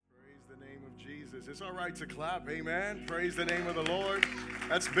Jesus. It's all right to clap. Amen. Praise the name of the Lord.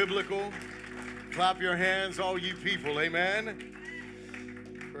 That's biblical. Clap your hands, all you people. Amen.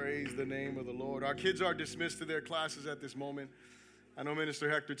 Praise the name of the Lord. Our kids are dismissed to their classes at this moment. I know Minister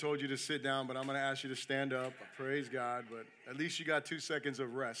Hector told you to sit down, but I'm going to ask you to stand up. Praise God. But at least you got 2 seconds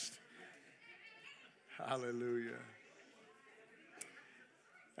of rest. Hallelujah.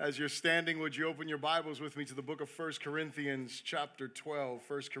 As you're standing, would you open your Bibles with me to the book of 1 Corinthians chapter 12.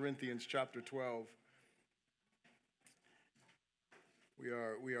 1 Corinthians chapter 12.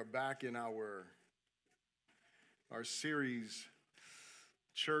 We are back in our series,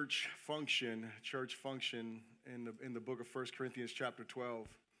 Church Function in the book of 1 Corinthians chapter 12.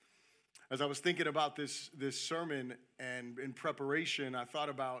 As I was thinking about this sermon and in preparation, I thought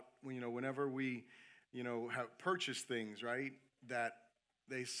about, whenever we, have purchased things, right, that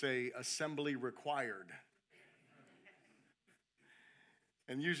they say assembly required.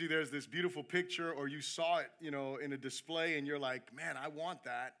 And usually there's this beautiful picture, or you saw it, in a display, and you're like, man, I want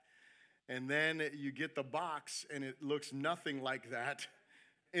that. And then you get the box, and it looks nothing like that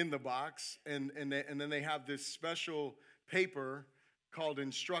in the box. And then they have this special paper called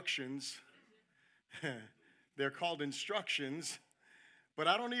instructions. They're called instructions. But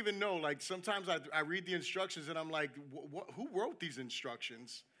I don't even know, like sometimes I read the instructions and I'm like, who wrote these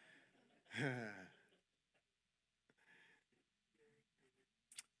instructions?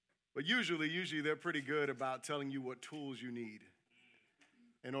 But usually they're pretty good about telling you what tools you need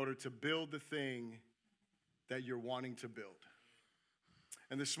in order to build the thing that you're wanting to build.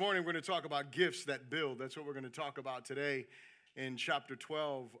 And this morning we're going to talk about gifts that build. That's what we're going to talk about today in chapter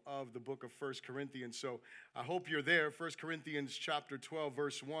 12 of the book of 1 Corinthians. So I hope you're there. 1 Corinthians chapter 12,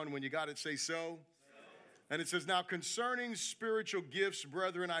 verse 1. When you got it, say so. And it says, now concerning spiritual gifts,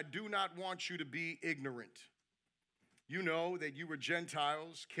 brethren, I do not want you to be ignorant. You know that you were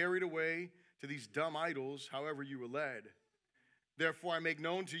Gentiles, carried away to these dumb idols, however you were led. Therefore I make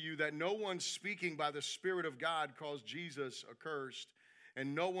known to you that no one speaking by the Spirit of God calls Jesus accursed,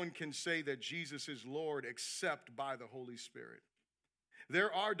 and no one can say that Jesus is Lord except by the Holy Spirit.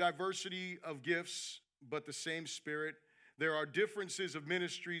 There are diversity of gifts, but the same Spirit. There are differences of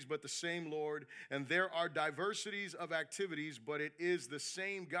ministries, but the same Lord. And there are diversities of activities, but it is the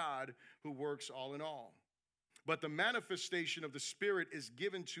same God who works all in all. But the manifestation of the Spirit is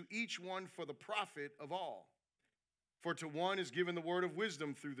given to each one for the profit of all. For to one is given the word of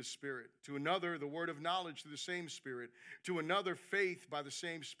wisdom through the Spirit, to another the word of knowledge through the same Spirit, to another faith by the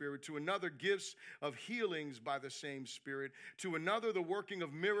same Spirit, to another gifts of healings by the same Spirit, to another the working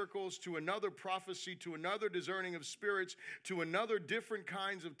of miracles, to another prophecy, to another discerning of spirits, to another different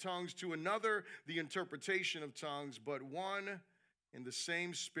kinds of tongues, to another the interpretation of tongues. But one and the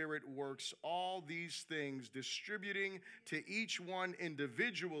same Spirit works all these things, distributing to each one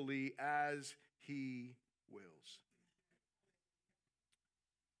individually as he wills.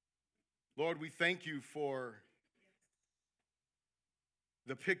 Lord, we thank you for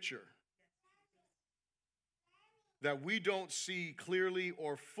the picture that we don't see clearly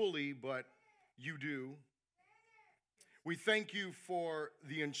or fully, but you do. We thank you for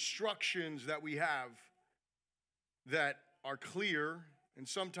the instructions that we have that are clear, and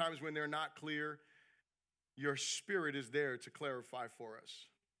sometimes when they're not clear, your Spirit is there to clarify for us.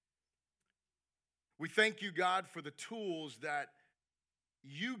 We thank you, God, for the tools that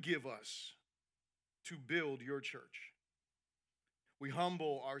you give us to build your church. We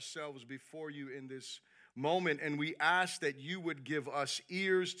humble ourselves before you in this moment, and we ask that you would give us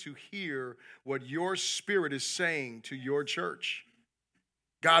ears to hear what your Spirit is saying to your church.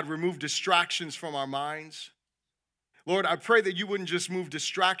 God, remove distractions from our minds. Lord, I pray that you wouldn't just move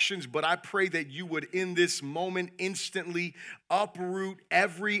distractions, but I pray that you would in this moment instantly uproot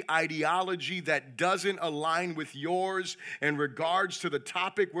every ideology that doesn't align with yours in regards to the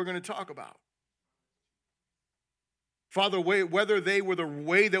topic we're going to talk about. Father, whether they were the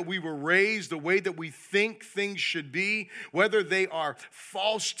way that we were raised, the way that we think things should be, whether they are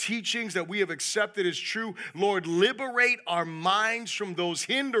false teachings that we have accepted as true, Lord, liberate our minds from those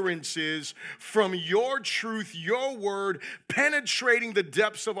hindrances, from your truth, your word, penetrating the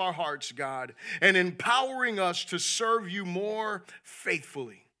depths of our hearts, God, and empowering us to serve you more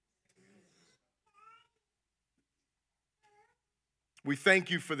faithfully. We thank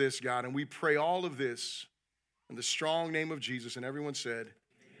you for this, God, and we pray all of this in the strong name of Jesus. And everyone said,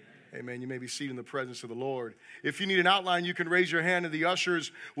 amen. You may be seated in the presence of the Lord. If you need an outline, you can raise your hand, and the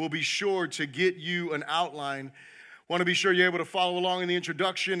ushers will be sure to get you an outline. Want to be sure you're able to follow along in the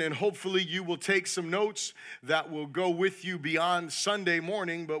introduction, and hopefully you will take some notes that will go with you beyond Sunday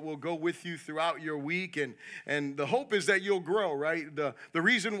morning, but will go with you throughout your week. And the hope is that you'll grow, right? The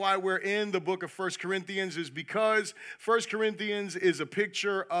reason why we're in the book of 1 Corinthians is because 1 Corinthians is a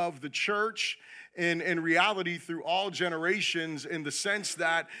picture of the church in reality through all generations, in the sense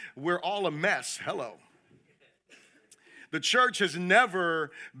that we're all a mess. Hello. The church has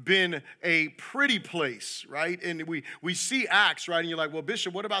never been a pretty place, right? And we see Acts, right? And you're like, well,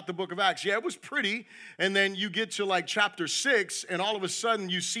 Bishop, what about the book of Acts? Yeah, it was pretty. And then you get to like chapter 6, and all of a sudden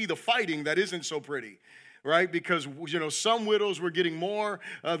you see the fighting that isn't so pretty, right? Because, some widows were getting more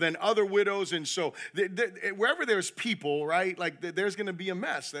than other widows. And so wherever there's people, right, like there's going to be a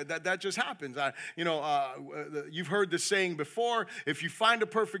mess. That just happens. You've heard this saying before: if you find a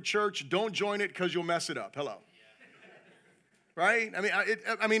perfect church, don't join it because you'll mess it up. Hello. Right?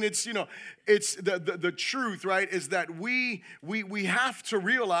 It's the truth, right? Is that we have to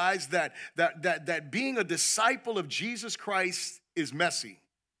realize that being a disciple of Jesus Christ is messy.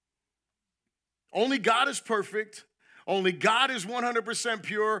 Only God is perfect. Only God is 100%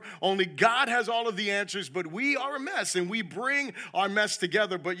 pure. Only God has all of the answers, but we are a mess, and we bring our mess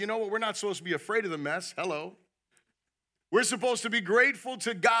together. But you know what? We're not supposed to be afraid of the mess. Hello. We're supposed to be grateful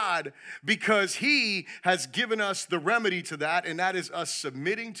to God because He has given us the remedy to that, and that is us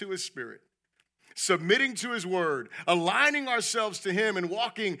submitting to His Spirit, submitting to His Word, aligning ourselves to Him, and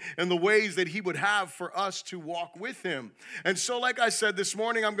walking in the ways that He would have for us to walk with Him. And so, like I said, this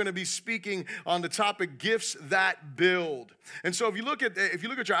morning I'm going to be speaking on the topic gifts that build. And so if you look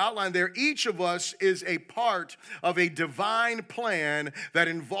at your outline there, each of us is a part of a divine plan that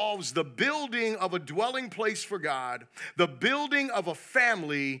involves the building of a dwelling place for God, the building of a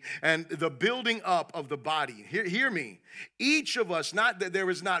family, and the building up of the body. Hear me. Each of us, there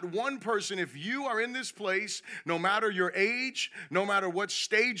is not one person, if you are in this place, no matter your age, no matter what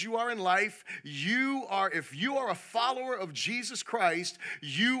stage you are in life, if you are a follower of Jesus Christ,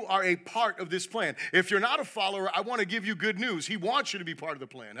 you are a part of this plan. If you're not a follower, I want to give you good news. He wants you to be part of the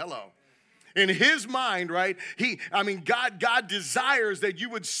plan. Hello. In His mind, right? God desires that you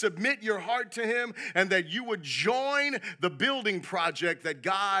would submit your heart to Him and that you would join the building project that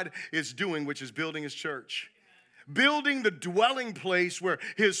God is doing, which is building His church. Building the dwelling place where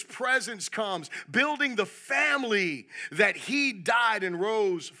His presence comes, building the family that He died and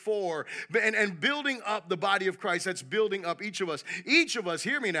rose for, and building up the body of Christ. That's building up each of us. Each of us,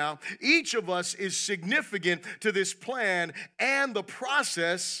 hear me now, each of us is significant to this plan, and the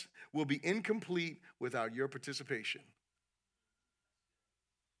process will be incomplete without your participation.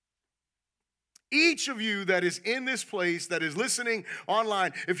 Each of you that is in this place, that is listening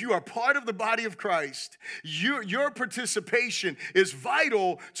online, if you are part of the body of Christ, your participation is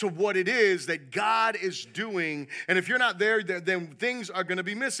vital to what it is that God is doing. And if you're not there, then things are going to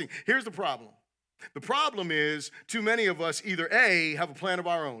be missing. Here's the problem. The problem is too many of us either A, have a plan of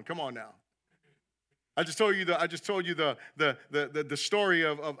our own. Come on now. I just told you the story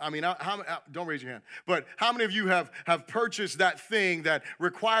of don't raise your hand, but how many of you have purchased that thing that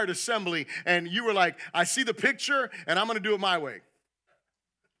required assembly, and you were like, I see the picture and I'm going to do it my way.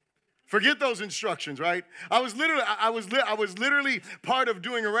 Forget those instructions, right? I was literally part of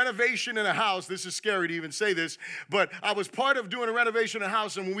doing a renovation in a house. This is scary to even say this, but I was part of doing a renovation in a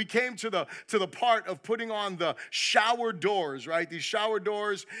house, and when we came to the part of putting on the shower doors, right? These shower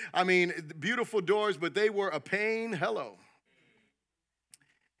doors, beautiful doors, but they were a pain. Hello.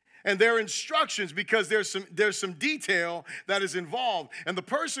 And there are instructions because there's some detail that is involved. And the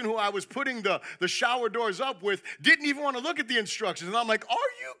person who I was putting the shower doors up with didn't even want to look at the instructions. And I'm like, are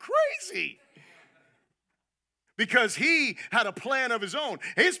you crazy? Because he had a plan of his own.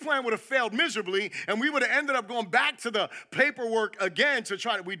 His plan would have failed miserably, and we would have ended up going back to the paperwork again to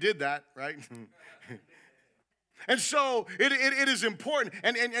try to, we did that, right? And so it is important.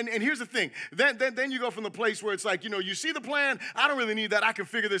 And here's the thing. Then you go from the place where it's like, you see the plan. I don't really need that. I can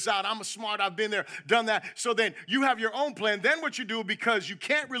figure this out. I'm smart. I've been there, done that. So then you have your own plan. Then what you do, because you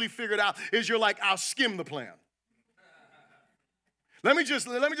can't really figure it out, is you're like, I'll skim the plan. Let me just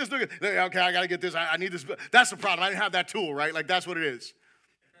look at, okay, I got to get this. I need this. That's the problem. I didn't have that tool, right? Like, that's what it is.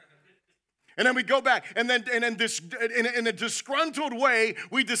 And then we go back, and then in a disgruntled way,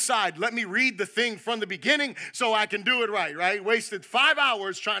 we decide, let me read the thing from the beginning so I can do it right? Wasted 5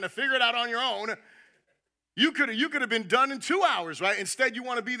 hours trying to figure it out on your own. You could have been done in 2 hours, right? Instead, you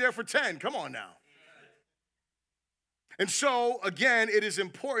want to be there for 10. Come on now. And so, again, it is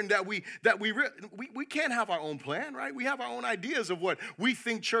important that we can't have our own plan, right? We have our own ideas of what we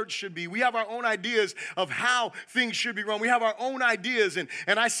think church should be. We have our own ideas of how things should be run. We have our own ideas, and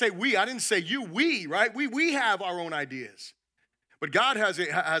I say we, I didn't say you, we, right? We have our own ideas. But God has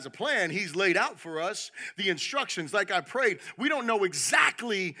a plan. He's laid out for us the instructions. Like I prayed, we don't know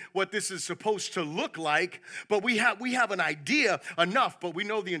exactly what this is supposed to look like, but we have an idea enough, but we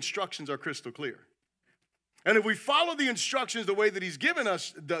know the instructions are crystal clear. And if we follow the instructions the way that he's given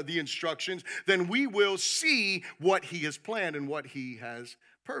us the instructions, then we will see what he has planned and what he has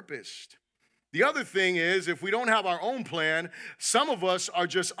purposed. The other thing is, if we don't have our own plan, some of us are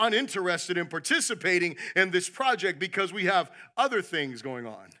just uninterested in participating in this project because we have other things going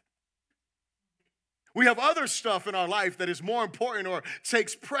on. We have other stuff in our life that is more important or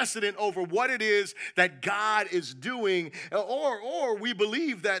takes precedent over what it is that God is doing, or we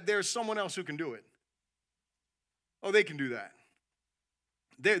believe that there's someone else who can do it. Oh, they can do that.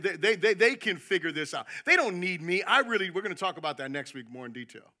 They can figure this out. They don't need me. We're going to talk about that next week more in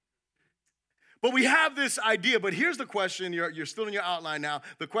detail. But we have this idea, but here's the question. You're still in your outline now.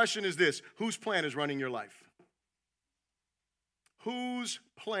 The question is this: whose plan is running your life? Whose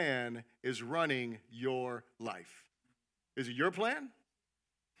plan is running your life? Is it your plan?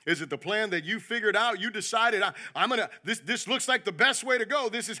 Is it the plan that you figured out? You decided, this looks like the best way to go.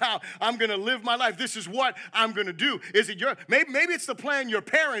 This is how I'm going to live my life. This is what I'm going to do. Is it maybe it's the plan your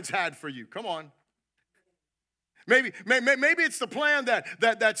parents had for you. Come on. Maybe it's the plan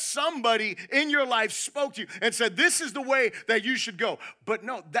that somebody in your life spoke to you and said, this is the way that you should go. But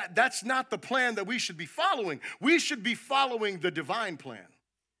no, that's not the plan that we should be following. We should be following the divine plan.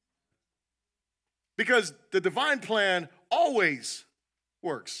 Because the divine plan always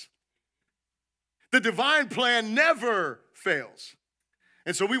works. The divine plan never fails.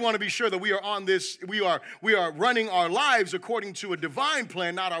 And so we want to be sure that we are on this, we are running our lives according to a divine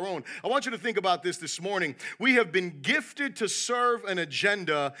plan, not our own. I want you to think about this morning. We have been gifted to serve an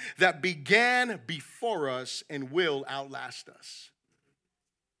agenda that began before us and will outlast us.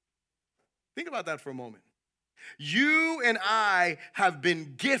 Think about that for a moment. You and I have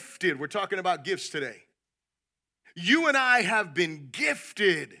been gifted. We're talking about gifts today. You and I have been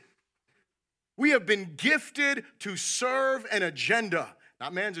gifted. We have been gifted to serve an agenda,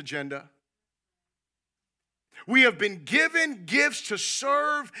 not man's agenda. We have been given gifts to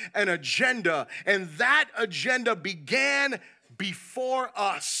serve an agenda, and that agenda began before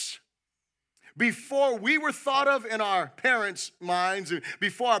us. Before we were thought of in our parents' minds,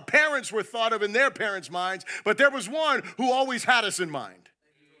 before our parents were thought of in their parents' minds, but there was one who always had us in mind.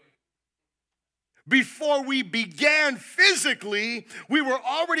 Before we began physically, we were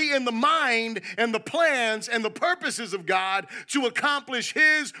already in the mind and the plans and the purposes of God to accomplish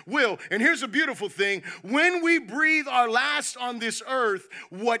his will. And here's a beautiful thing. When we breathe our last on this earth,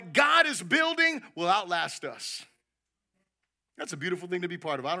 what God is building will outlast us. That's a beautiful thing to be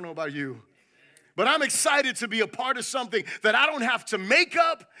part of. I don't know about you. But I'm excited to be a part of something that I don't have to make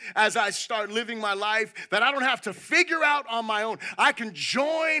up as I start living my life, that I don't have to figure out on my own. I can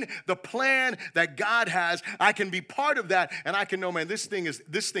join the plan that God has. I can be part of that, and I can know, man, this thing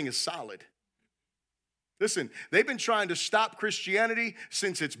is solid. Listen, they've been trying to stop Christianity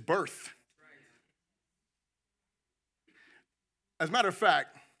since its birth. As a matter of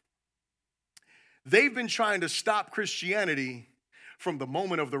fact, they've been trying to stop Christianity from the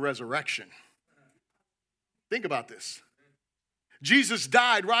moment of the resurrection. Think about this. Jesus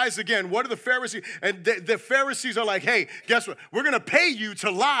died, rise again. What are the Pharisees? And the Pharisees are like, hey, guess what? We're going to pay you to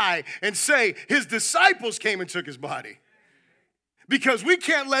lie and say his disciples came and took his body. Because we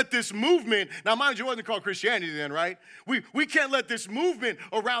can't let this movement, now mind you, it wasn't called Christianity then, right? We can't let this movement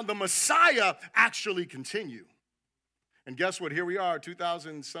around the Messiah actually continue. And guess what? Here we are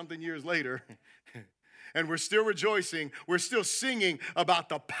 2,000-something years later, and we're still rejoicing. We're still singing about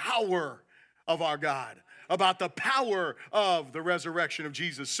the power of our God, about the power of the resurrection of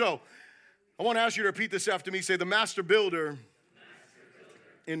Jesus. So I want to ask you to repeat this after me. Say, the master builder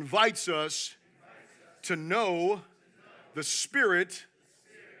invites us to know the spirit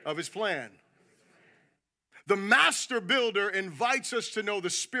of his plan. The master builder invites us to know the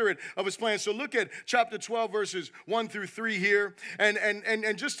spirit of his plan. So look at chapter 12, verses 1 through 3 here.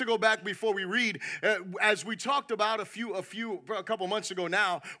 And just to go back before we read, as we talked about a couple months ago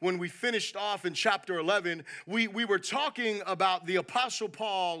now, when we finished off in chapter 11, we were talking about the Apostle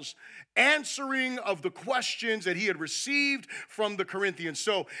Paul's answering of the questions that he had received from the Corinthians.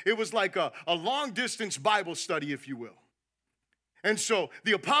 So it was like a long-distance Bible study, if you will. And so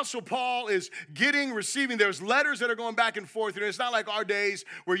the Apostle Paul is receiving, there's letters that are going back and forth. It's not like our days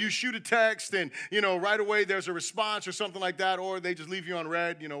where you shoot a text and, right away there's a response or something like that, or they just leave you on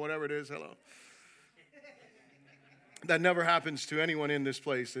read, whatever it is, hello. That never happens to anyone in this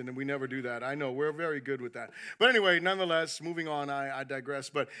place, and we never do that. I know, we're very good with that. But anyway, nonetheless, moving on, I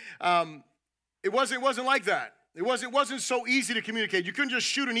digress. But it wasn't like that. It wasn't so easy to communicate. You couldn't just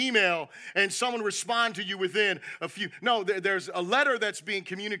shoot an email and someone respond to you within a few. No, there's a letter that's being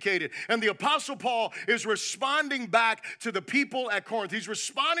communicated. And the Apostle Paul is responding back to the people at Corinth. He's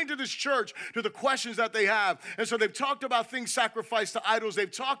responding to this church, to the questions that they have. And so they've talked about things sacrificed to idols.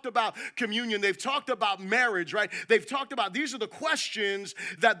 They've talked about communion. They've talked about marriage, right? They've talked about, these are the questions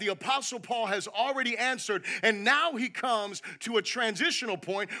that the Apostle Paul has already answered. And now he comes to a transitional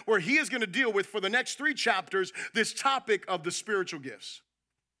point where he is going to deal with, for the next 3 chapters, this topic of the spiritual gifts.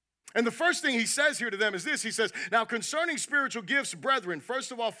 And the first thing he says here to them is this. He says, now concerning spiritual gifts, brethren,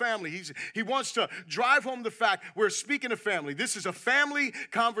 first of all, family. He wants to drive home the fact we're speaking of family. This is a family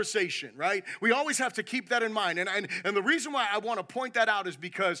conversation, right? We always have to keep that in mind. And the reason why I want to point that out is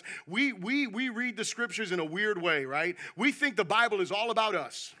because we read the scriptures in a weird way, right? We think the Bible is all about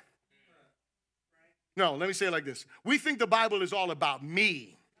us. No, let me say it like this. We think the Bible is all about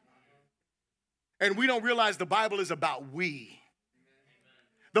me. And we don't realize the Bible is about we.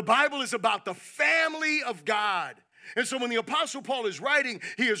 The Bible is about the family of God. And so when the Apostle Paul is writing,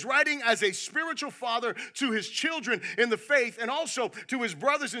 he is writing as a spiritual father to his children in the faith and also to his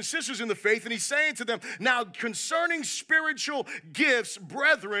brothers and sisters in the faith. And he's saying to them, now concerning spiritual gifts,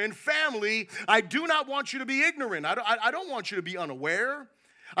 brethren, family, I do not want you to be ignorant. I don't want you to be unaware.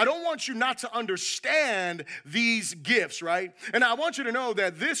 I don't want you not to understand these gifts, right? And I want you to know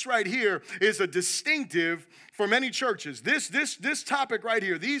that this right here is a distinctive for many churches. This topic right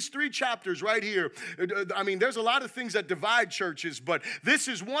here, these 3 chapters right here, I mean, there's a lot of things that divide churches, but this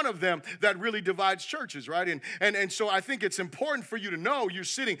is one of them that really divides churches, right? And so I think it's important for you to know, you're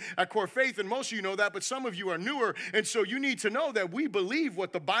sitting at Core Faith, and most of you know that, but some of you are newer, and so you need to know that we believe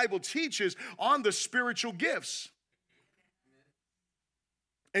what the Bible teaches on the spiritual gifts.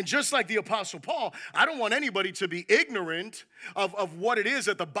 And just like the Apostle Paul, I don't want anybody to be ignorant of what it is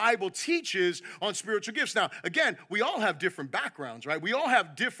that the Bible teaches on spiritual gifts. Now, again, we all have different backgrounds, right? We all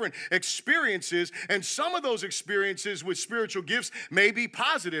have different experiences, and some of those experiences with spiritual gifts may be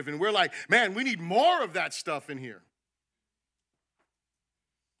positive, and we're like, man, we need more of that stuff in here.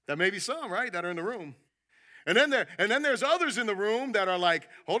 That may be some, right, that are in the room. And then there's others in the room that are like,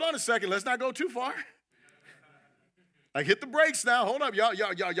 hold on a second, let's not go too far. Like, hit the brakes now. Hold up,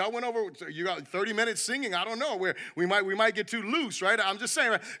 y'all went over. You got 30 minutes singing. I don't know where we might get too loose, right? I'm just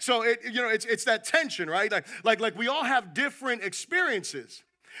saying. Right? So it's that tension, right? Like we all have different experiences.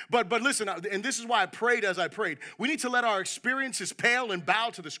 But listen, and this is why I prayed as I prayed. We need to let our experiences pale and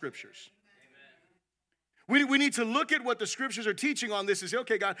bow to the scriptures. We need to look at what the scriptures are teaching on this and say,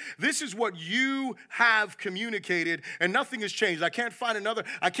 okay, God, this is what you have communicated, and nothing has changed. I can't find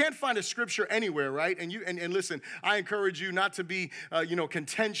a scripture anywhere, right? And listen, I encourage you not to be,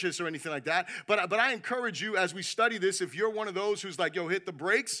 contentious or anything like that. But I encourage you as we study this, if you're one of those who's like, yo, hit the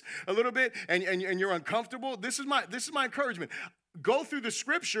brakes a little bit, and you're uncomfortable, this is my encouragement. Go through the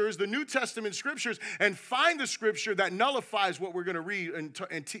scriptures, the New Testament scriptures, and find the scripture that nullifies what we're going to read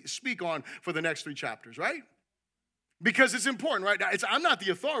and speak on for the next 3 chapters, right? Because it's important, right? I'm not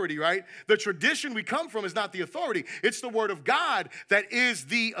the authority, right? The tradition we come from is not the authority. It's the word of God that is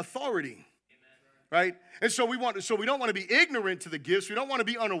the authority. Right? And so we don't want to be ignorant to the gifts. We don't want to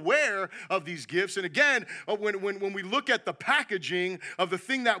be unaware of these gifts. And again, when we look at the packaging of the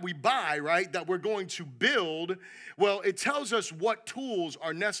thing that we buy, right, that we're going to build, well, it tells us what tools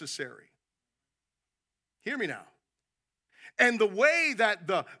are necessary. Hear me now. And the way that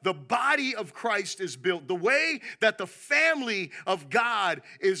the body of Christ is built, the way that the family of God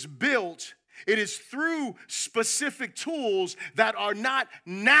is built, it is through specific tools that are not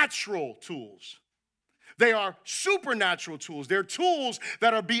natural tools. They are supernatural tools. They're tools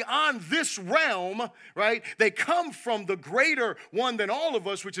that are beyond this realm, right? They come from the greater one than all of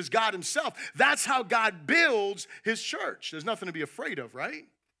us, which is God himself. That's how God builds his church. There's nothing to be afraid of, right?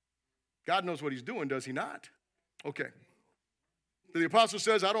 God knows what he's doing, does he not? Okay. The apostle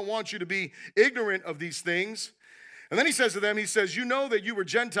says, I don't want you to be ignorant of these things. And then he says to them, you know that you were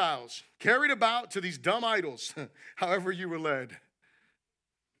Gentiles, carried about to these dumb idols, however you were led.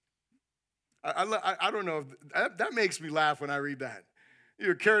 I don't know. That makes me laugh when I read that.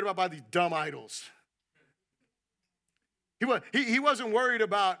 You're carried about by these dumb idols. He wasn't worried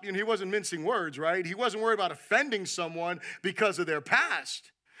about, he wasn't mincing words, right? He wasn't worried about offending someone because of their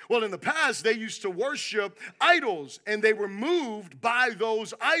past. Well, in the past, they used to worship idols, and they were moved by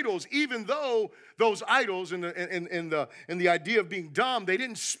those idols, even though those idols, in the idea of being dumb, they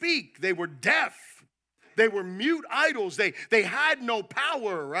didn't speak. They were deaf. They were mute idols. They had no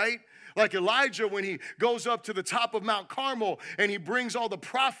power, right? Like Elijah when he goes up to the top of Mount Carmel and he brings all the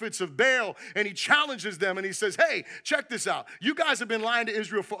prophets of Baal and he challenges them and he says, hey, check this out. You guys have been lying to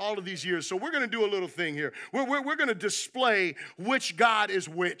Israel for all of these years, so we're going to do a little thing here. We're going to display which God is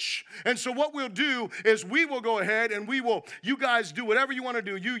which. And so what we'll do is we will go ahead and you guys do whatever you want to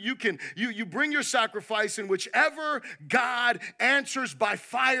do. You bring your sacrifice, and whichever God answers by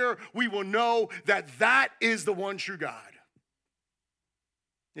fire, we will know that that is the one true God.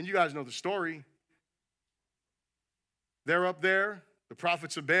 And you guys know the story. They're up there, the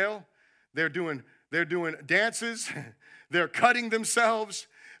prophets of Baal. They're doing dances. They're cutting themselves.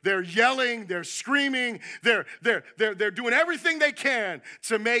 They're yelling. They're screaming. They're doing everything they can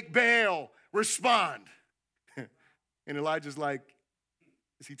to make Baal respond. And Elijah's like,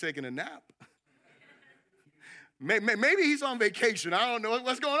 is he taking a nap? Maybe he's on vacation. I don't know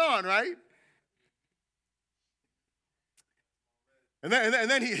what's going on, right? And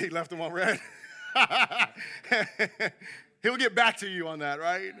then he left him on red. He'll get back to you on that,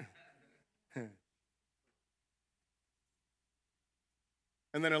 right?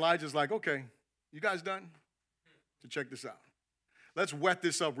 And then Elijah's like, okay, you guys done? So check this out. Let's wet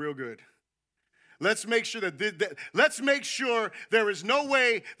this up real good. Let's make sure let's make sure there is no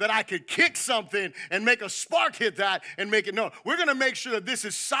way that I could kick something and make a spark hit that and make it known. We're going to make sure that this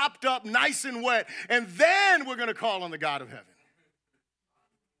is sopped up nice and wet, and then we're going to call on the God of heaven.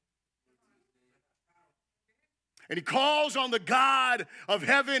 And he calls on the God of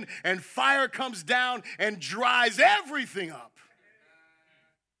heaven, and fire comes down and dries everything up.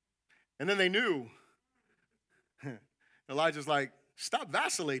 And then they knew. Elijah's like, stop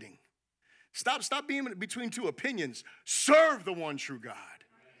vacillating. Stop being between two opinions. Serve the one true God.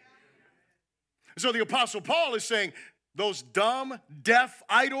 So the Apostle Paul is saying, those dumb, deaf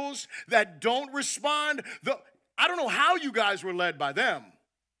idols that don't respond, I don't know how you guys were led by them,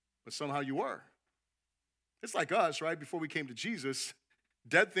 but somehow you were. It's like us, right? Before we came to Jesus,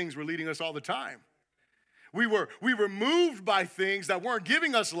 dead things were leading us all the time. We were moved by things that weren't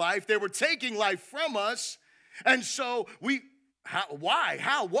giving us life. They were taking life from us. And so why?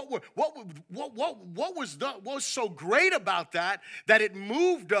 How? What was so great about that it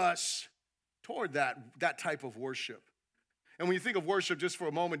moved us toward that type of worship? And when you think of worship, just for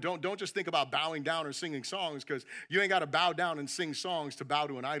a moment, don't just think about bowing down or singing songs, because you ain't got to bow down and sing songs to bow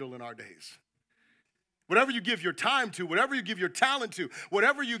to an idol in our days. Whatever you give your time to, whatever you give your talent to,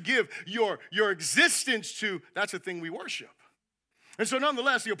 whatever you give your existence to, that's the thing we worship. And so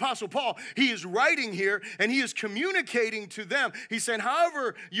nonetheless, the Apostle Paul, he is writing here and he is communicating to them. He's saying,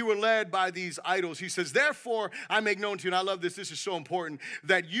 however you were led by these idols, he says, therefore I make known to you, and I love this is so important,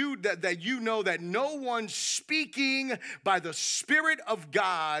 that you know that no one speaking by the Spirit of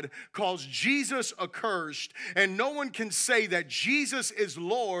God calls Jesus accursed, and no one can say that Jesus is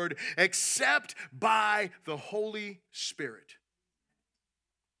Lord except by the Holy Spirit.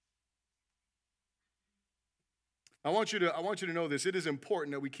 I want you to know this. It is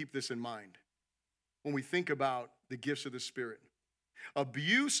important that we keep this in mind when we think about the gifts of the Spirit.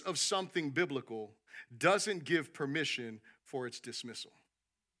 Abuse of something biblical doesn't give permission for its dismissal.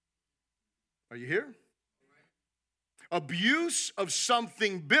 Are you here? Abuse of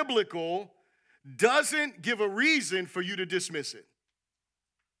something biblical doesn't give a reason for you to dismiss it.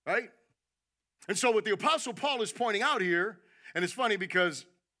 Right? And so what the Apostle Paul is pointing out here, and it's funny because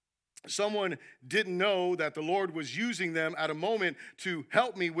someone didn't know that the Lord was using them at a moment to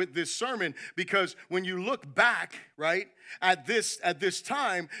help me with this sermon, because when you look back, right, at this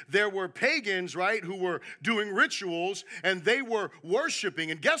time, there were pagans, right, who were doing rituals and they were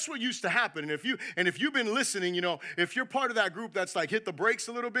worshiping. And guess what used to happen? And if you've been listening, you know, if you're part of that group that's like hit the brakes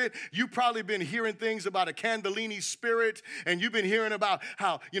a little bit, you've probably been hearing things about a Kundalini spirit, and you've been hearing about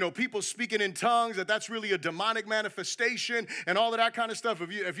how, you know, people speaking in tongues, that's really a demonic manifestation and all of that kind of stuff.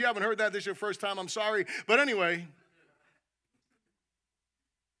 If you haven't heard that, this is your first time, I'm sorry. But anyway,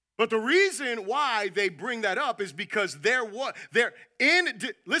 but the reason why they bring that up is because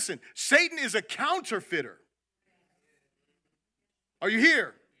listen, Satan is a counterfeiter. Are you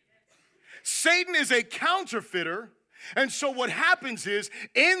here? Satan is a counterfeiter. And so what happens is,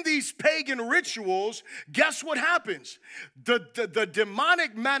 in these pagan rituals, guess what happens? The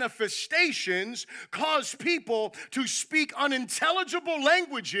demonic manifestations cause people to speak unintelligible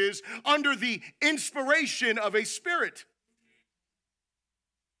languages under the inspiration of a spirit.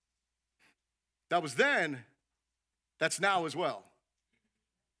 That was then, that's now as well.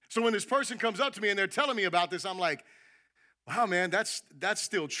 So when this person comes up to me and they're telling me about this, I'm like, wow, man, that's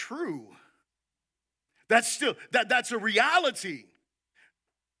still true. That's a reality.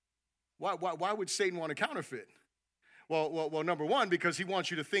 Why would Satan want to counterfeit? Well, number one, because he wants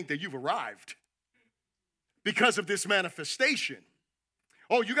you to think that you've arrived because of this manifestation.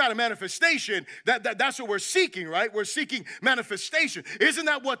 Oh, you got a manifestation. That's what we're seeking, right? We're seeking manifestation. Isn't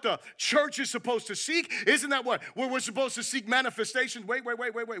that what the church is supposed to seek? Isn't that what we're supposed to seek manifestations? Wait.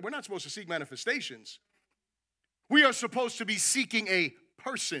 We're not supposed to seek manifestations. We are supposed to be seeking a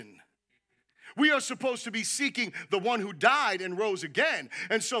person. We are supposed to be seeking the one who died and rose again.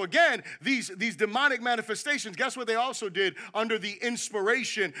 And so again, these demonic manifestations, guess what they also did under the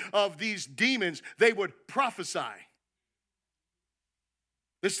inspiration of these demons? They would prophesy.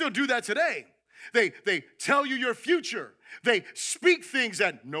 They still do that today. They tell you your future. They speak things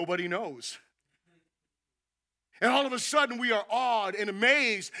that nobody knows. And all of a sudden we are awed and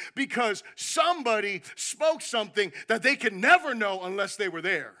amazed because somebody spoke something that they could never know unless they were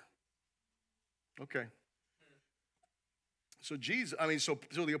there. Okay. So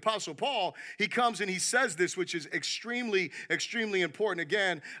the Apostle Paul, he comes and he says this, which is extremely, extremely important.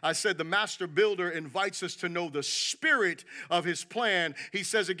 Again, I said the master builder invites us to know the spirit of his plan. He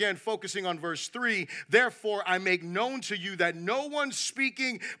says again, focusing on verse 3, therefore I make known to you that no one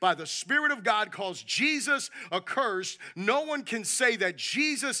speaking by the Spirit of God calls Jesus accursed. No one can say that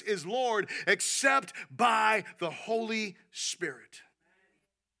Jesus is Lord except by the Holy Spirit.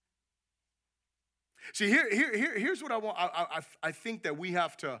 See, here's what I think that we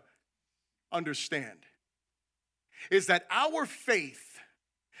have to understand is that our faith,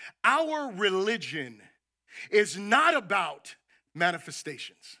 our religion is not about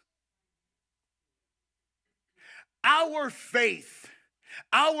manifestations. Our faith,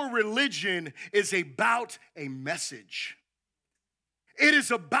 our religion is about a message. It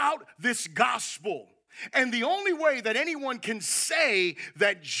is about this gospel. And the only way that anyone can say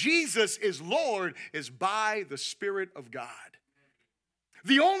that Jesus is Lord is by the Spirit of God.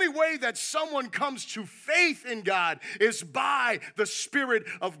 The only way that someone comes to faith in God is by the Spirit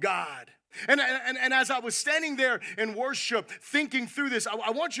of God. And as I was standing there in worship, thinking through this,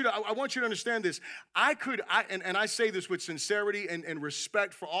 I want you to understand this. I say this with sincerity and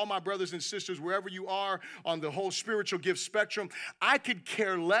respect for all my brothers and sisters, wherever you are on the whole spiritual gift spectrum. I could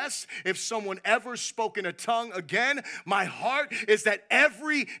care less if someone ever spoke in a tongue again. My heart is that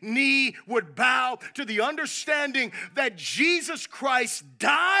every knee would bow to the understanding that Jesus Christ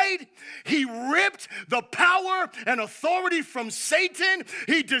died. He ripped the power and authority from Satan.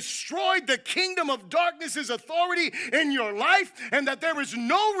 He destroyed the kingdom of darkness's authority in your life, and that there is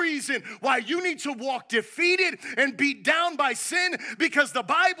no reason why you need to walk defeated and beat down by sin, because the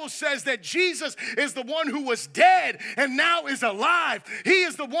Bible says that Jesus is the one who was dead and now is alive. He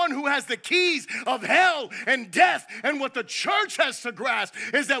is the one who has the keys of hell and death. And what the church has to grasp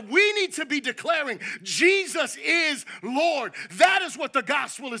is that we need to be declaring Jesus is Lord. That is what the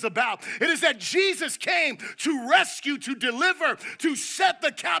gospel is about. It is that Jesus came to rescue, to deliver, to set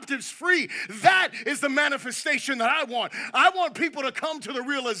the captives free. That is the manifestation that I want. I want people to come to the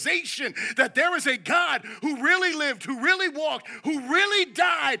realization that there is a God who really lived, who really walked, who really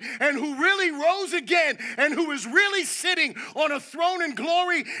died, and who really rose again, and who is really sitting on a throne in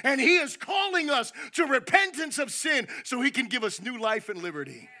glory, and he is calling us to repentance of sin so he can give us new life and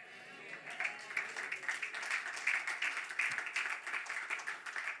liberty.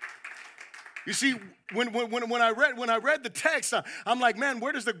 You see, when I read the text, I'm like, man,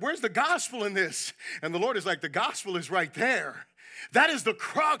 where's the gospel in this? And the Lord is like, the gospel is right there. That is the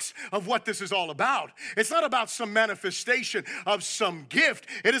crux of what this is all about. It's not about some manifestation of some gift.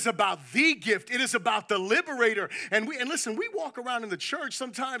 It is about the gift. It is about the liberator. And listen, we walk around in the church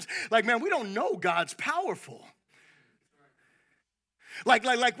sometimes like, man, we don't know God's powerful. Like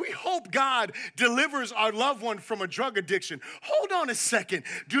we hope God delivers our loved one from a drug addiction. Hold on a second.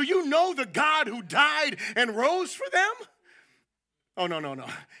 Do you know the God who died and rose for them? Oh, no.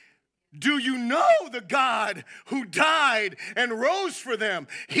 Do you know the God who died and rose for them?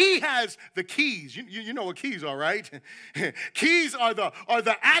 He has the keys. You know what keys are, right? Keys are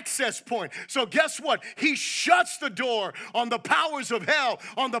the access point. So guess what? He shuts the door on the powers of hell,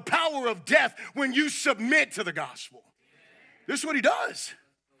 on the power of death when you submit to the gospel. This is what he does.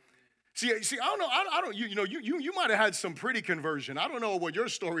 See, I don't. You might have had some pretty conversion. I don't know what your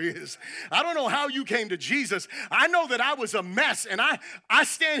story is. I don't know how you came to Jesus. I know that I was a mess, and I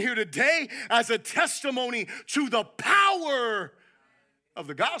stand here today as a testimony to the power of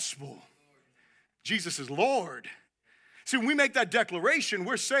the gospel. Jesus is Lord. See, when we make that declaration,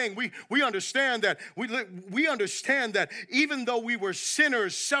 we're saying we understand that we understand that even though we were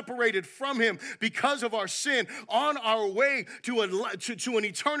sinners separated from him because of our sin, on our way to an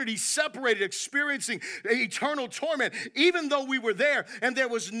eternity separated, experiencing eternal torment, even though we were there and there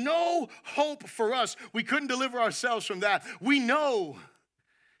was no hope for us, we couldn't deliver ourselves from that. We know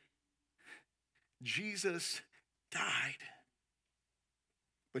Jesus died.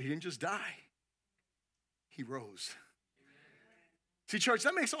 But he didn't just die, he rose. See, church,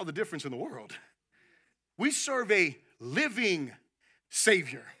 that makes all the difference in the world. We serve a living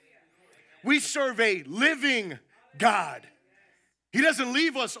Savior. We serve a living God. He doesn't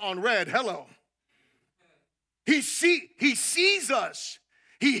leave us on red. Hello. He sees us.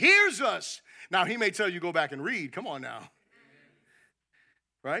 He hears us. Now, he may tell you go back and read. Come on now.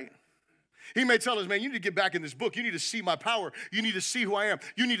 Right? He may tell us, man, you need to get back in this book. You need to see my power. You need to see who I am.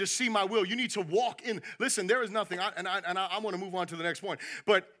 You need to see my will. You need to walk in. Listen, there is nothing, I want to move on to the next point.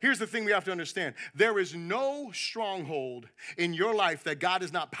 But here's the thing we have to understand. There is no stronghold in your life that God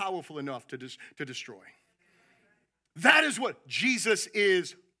is not powerful enough to destroy. That is what Jesus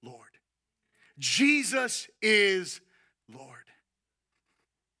is, Lord. Jesus is Lord.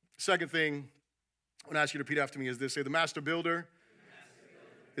 Second thing I want to ask you to repeat after me is this. Say, the master builder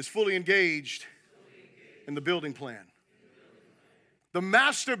is fully engaged in the building plan. The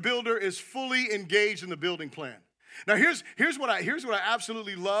master builder is fully engaged in the building plan. Now here's what I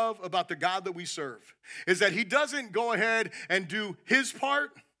absolutely love about the God that we serve is that he doesn't go ahead and do his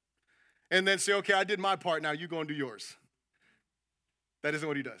part and then say, okay, I did my part, now you go and do yours. That isn't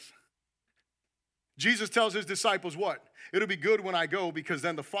what he does. Jesus tells his disciples what? It'll be good when I go because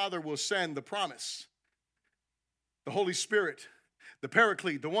then the Father will send the promise, the Holy Spirit, the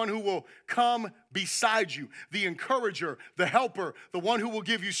Paraclete, the one who will come beside you, the encourager, the helper, the one who will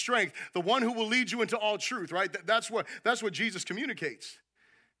give you strength, the one who will lead you into all truth, right? That's what Jesus communicates.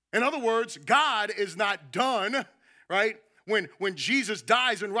 In other words, God is not done, right? When Jesus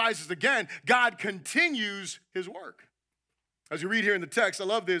dies and rises again, God continues his work. As you read here in the text, I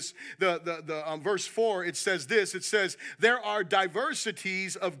love this, the verse 4, it says this, it says, there are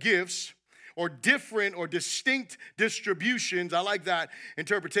diversities of gifts, or different or distinct distributions. I like that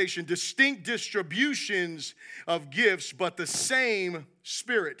interpretation. Distinct distributions of gifts, but the same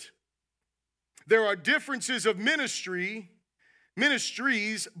Spirit. There are differences of ministries,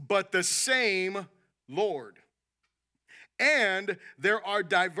 but the same Lord. And there are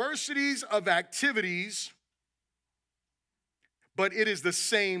diversities of activities, but it is the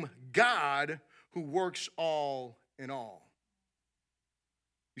same God who works all in all.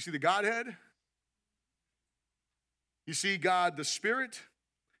 You see the Godhead? You see God the Spirit?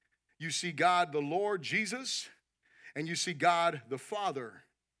 You see God the Lord Jesus? And you see God the Father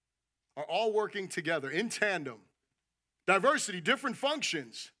are all working together in tandem. Diversity, different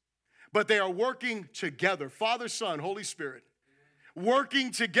functions, but they are working together. Father, Son, Holy Spirit.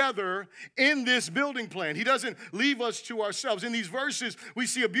 Working together in this building plan. He doesn't leave us to ourselves. In these verses, we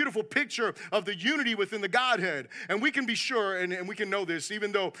see a beautiful picture of the unity within the Godhead. And we can be sure, and we can know this,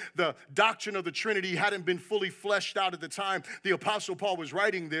 even though the doctrine of the Trinity hadn't been fully fleshed out at the time the Apostle Paul was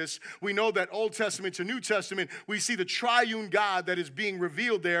writing this, we know that Old Testament to New Testament, we see the triune God that is being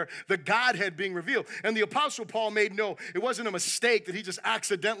revealed there, the Godhead being revealed. And the Apostle Paul it wasn't a mistake that he just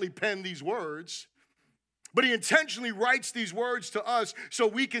accidentally penned these words. But he intentionally writes these words to us so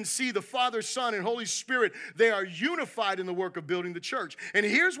we can see the Father, Son, and Holy Spirit. They are unified in the work of building the church. And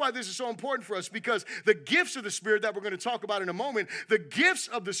here's why this is so important for us, because the gifts of the Spirit that we're going to talk about in a moment, the gifts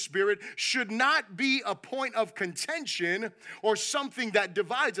of the Spirit should not be a point of contention or something that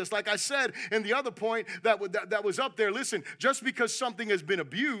divides us. Like I said in the other point that was up there, listen, just because something has been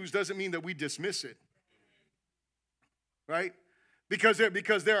abused doesn't mean that we dismiss it. Right? Because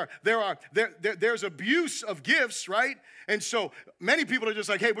there's abuse of gifts, right? And so many people are just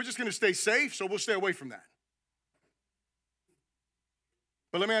like, hey, we're just going to stay safe, so we'll stay away from that.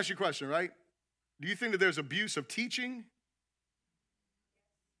 But let me ask you a question, right? Do you think that there's abuse of teaching?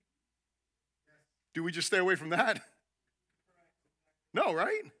 Do we just stay away from that? No,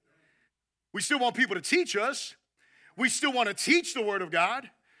 right? We still want people to teach us. We still want to teach the Word of God.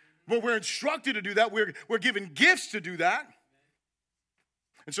 But we're instructed to do that. We're given gifts to do that.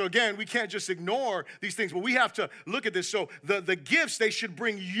 And so again, we can't just ignore these things, but we have to look at this. So the gifts, they should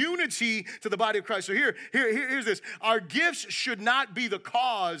bring unity to the body of Christ. So here's this. Our gifts should not be the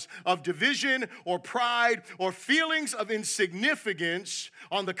cause of division or pride or feelings of insignificance.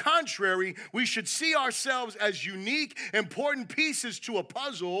 On the contrary, we should see ourselves as unique, important pieces to a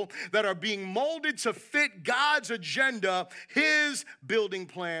puzzle that are being molded to fit God's agenda, his building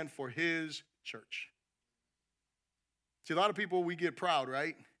plan for his church. See, a lot of people, we get proud,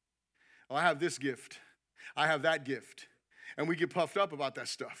 right? Oh, I have this gift. I have that gift. And we get puffed up about that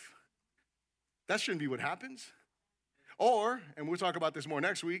stuff. That shouldn't be what happens. Or, and we'll talk about this more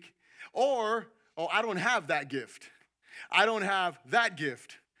next week, or, oh, I don't have that gift. I don't have that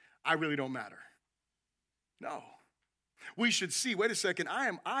gift. I really don't matter. No. We should see, wait a second,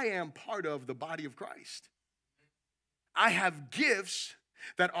 I am part of the body of Christ. I have gifts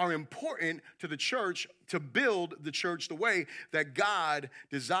that are important to the church to build the church the way that God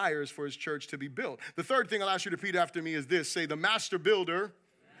desires for his church to be built. The third thing I'll ask you to repeat after me is this. Say, the master builder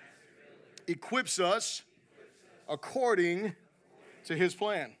equips us according to his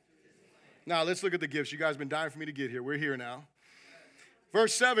plan. Now, let's look at the gifts. You guys have been dying for me to get here. We're here now.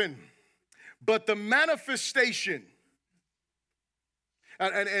 Verse 7, but the manifestation.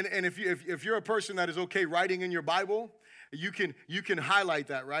 And if you're a person that is okay writing in your Bible, you can highlight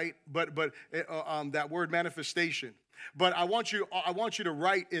that, right? But that word manifestation. But I want you to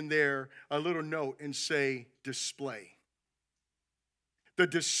write in there a little note and say display. The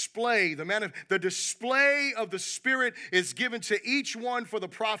display of the Spirit is given to each one for the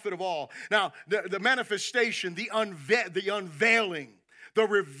profit of all. Now, the manifestation, the unveiling, the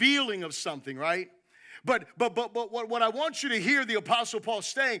revealing of something, right? But what I want you to hear the Apostle Paul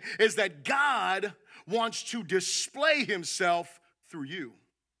saying is that God wants to display himself through you.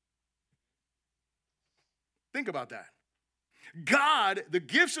 Think about that. God, the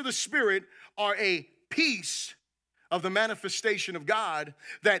gifts of the Spirit are a piece of the manifestation of God,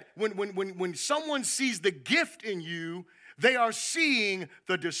 that when someone sees the gift in you, they are seeing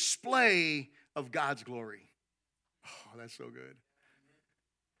the display of God's glory. Oh, that's so good.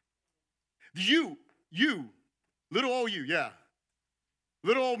 You, little old you, yeah.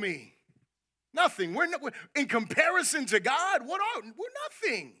 Little old me. Nothing. We're in comparison to God, we're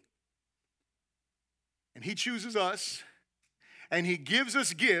nothing. And he chooses us, and he gives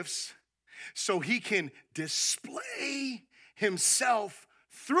us gifts so he can display himself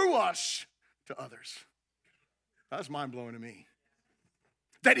through us to others. That's mind-blowing to me.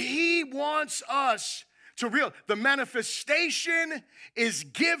 That he wants us to realize the manifestation is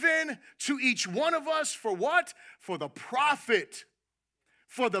given to each one of us for what? For the profit,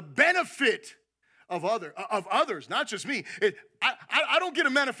 for the benefit of others, not just me. I don't get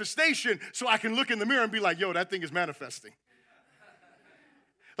a manifestation so I can look in the mirror and be like, yo, that thing is manifesting.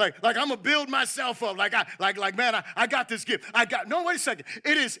 Like I'm gonna build myself up. Man, I got this gift. No, wait a second.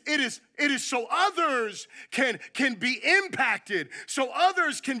 It is so others can be impacted, so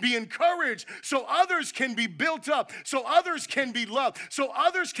others can be encouraged, so others can be built up, so others can be loved, so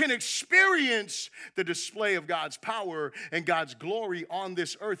others can experience the display of God's power and God's glory on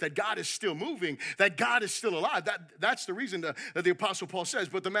this earth, that God is still moving, that God is still alive. That's the reason that the Apostle Paul says,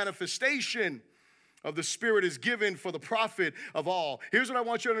 but the manifestation of the Spirit is given for the profit of all. Here's what I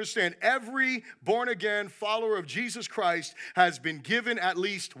want you to understand. Every born-again follower of Jesus Christ has been given at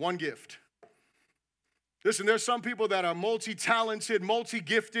least one gift. Listen, there's some people that are multi-talented,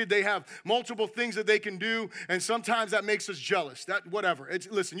 multi-gifted. They have multiple things that they can do, and sometimes that makes us jealous. Whatever.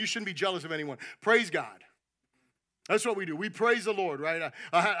 Listen, you shouldn't be jealous of anyone. Praise God. That's what we do. We praise the Lord, right?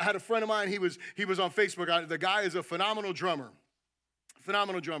 I had a friend of mine. He was on Facebook. The guy is a phenomenal drummer.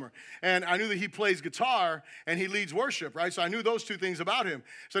 And I knew that he plays guitar and he leads worship, right? So I knew those two things about him.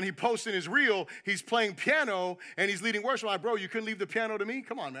 So then he posts in his reel, he's playing piano and he's leading worship. I'm like, bro, you couldn't leave the piano to me?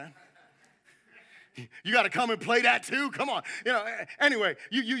 Come on, man. You got to come and play that too? Come on. Anyway,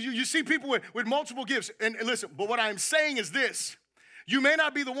 you see people with multiple gifts. And listen, but what I'm saying is this. You may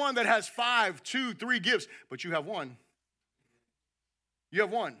not be the one that has 5, 2, 3 gifts, but you have one. You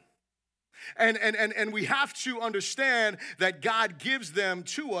have one. And we have to understand that God gives them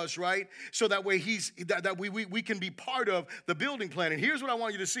to us, right? So that way we can be part of the building plan. And here's what I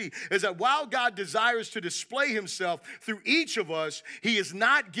want you to see, is that while God desires to display himself through each of us, he is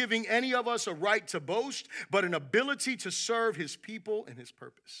not giving any of us a right to boast, but an ability to serve his people and his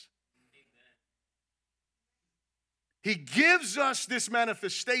purpose. He gives us this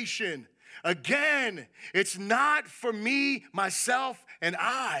manifestation. Again, it's not for me, myself, and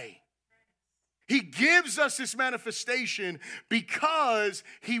I. He gives us this manifestation because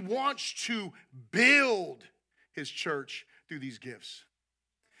he wants to build his church through these gifts.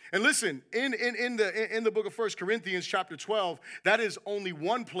 And listen, in the book of 1 Corinthians chapter 12, that is only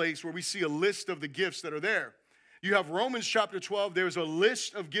one place where we see a list of the gifts that are there. You have Romans chapter 12. There's a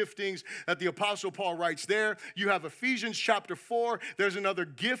list of giftings that the Apostle Paul writes there. You have Ephesians chapter 4. There's another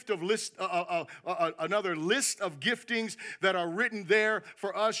another list of giftings that are written there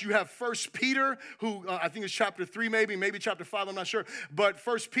for us. You have 1 Peter, who I think is chapter 3 maybe chapter 5, I'm not sure. But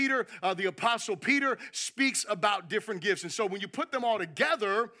 1 Peter, the Apostle Peter speaks about different gifts. And so when you put them all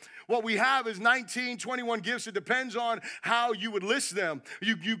together, what we have is 19, 21 gifts. It depends on how you would list them.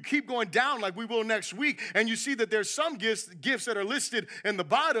 You keep going down like we will next week, and you see that there's some gifts that are listed in the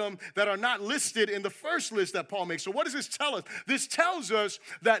bottom that are not listed in the first list that Paul makes. So what does this tell us? This tells us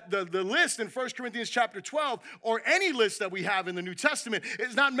that the list in 1 Corinthians chapter 12, or any list that we have in the New Testament,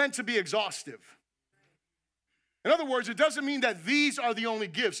 is not meant to be exhaustive. In other words, it doesn't mean that these are the only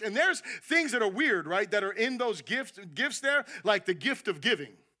gifts. And there's things that are weird, right, that are in those gifts there, like the gift of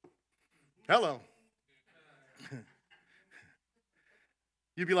giving. Hello.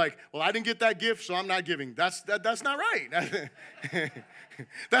 You'd be like, well, I didn't get that gift, so I'm not giving. That's not right.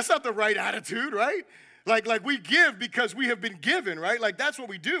 That's not the right attitude, right? Like we give because we have been given, right? Like that's what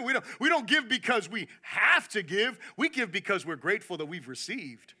we do. We don't give because we have to give. We give because we're grateful that we've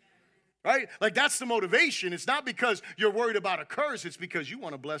received, right? Like that's the motivation. It's not because you're worried about a curse. It's because you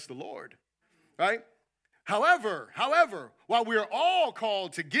want to bless the Lord, right? However, while we're all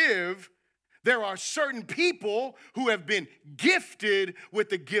called to give, there are certain people who have been gifted with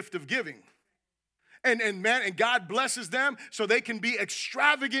the gift of giving. And God blesses them so they can be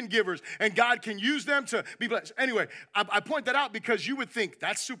extravagant givers. And God can use them to be blessed. Anyway, I point that out because you would think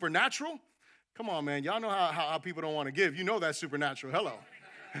that's supernatural. Come on, man. Y'all know how people don't want to give. You know that's supernatural. Hello.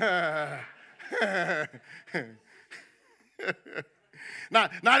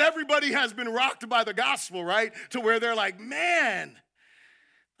 Not everybody has been rocked by the gospel, right? To where they're like, man,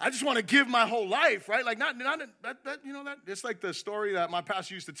 I just want to give my whole life, right? Like not that it's like the story that my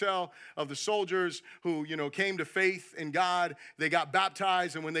pastor used to tell of the soldiers who, came to faith in God. They got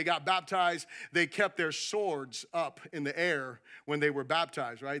baptized, and when they got baptized, they kept their swords up in the air when they were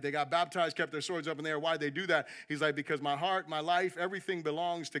baptized, right? They got baptized, kept their swords up in the air. Why did they do that? He's like, because my heart, my life, everything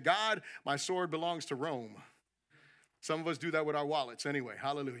belongs to God. My sword belongs to Rome. Some of us do that with our wallets anyway.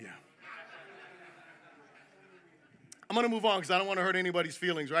 Hallelujah. I'm going to move on because I don't want to hurt anybody's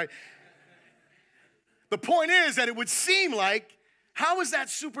feelings, right? The point is that it would seem like, how is that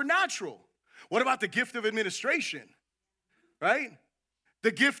supernatural? What about the gift of administration, right?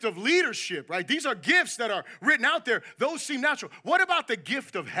 The gift of leadership, right? These are gifts that are written out there. Those seem natural. What about the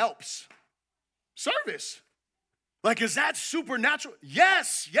gift of helps? Service. Like, is that supernatural?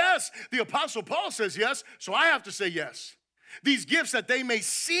 Yes. The Apostle Paul says yes, so I have to say yes. These gifts that they may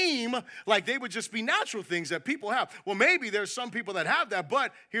seem like they would just be natural things that people have. Well, maybe there's some people that have that,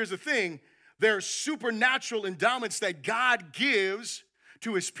 but here's the thing. There's supernatural endowments that God gives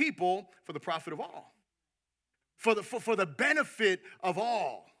to his people for the profit of all, for the benefit of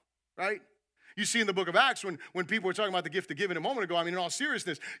all, right? You see in the book of Acts when people were talking about the gift of giving a moment ago, in all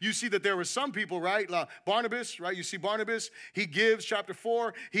seriousness, you see that there were some people, right? Barnabas, right? You see Barnabas, he gives, chapter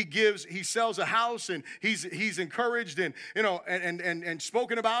 4, he sells a house and he's encouraged and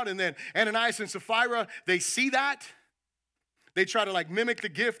spoken about. And then Ananias and Sapphira, they see that. They try to mimic the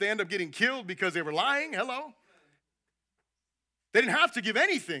gift. They end up getting killed because they were lying. Hello. They didn't have to give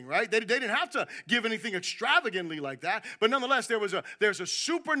anything, right? They didn't have to give anything extravagantly like that. But nonetheless, there's a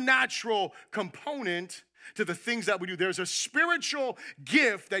supernatural component to the things that we do. There's a spiritual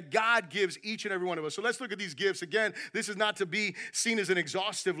gift that God gives each and every one of us. So let's look at these gifts. Again, this is not to be seen as an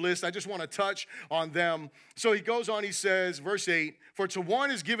exhaustive list. I just want to touch on them. So he goes on, he says, verse 8, for to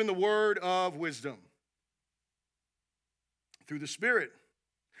one is given the word of wisdom through the Spirit.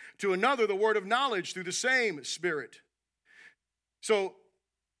 To another, the word of knowledge through the same Spirit. So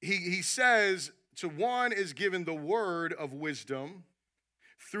he says, to one is given the word of wisdom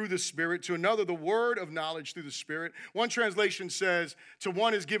through the Spirit, to another the word of knowledge through the Spirit. One translation says, to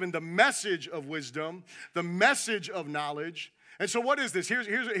one is given the message of wisdom, the message of knowledge. And so what is this?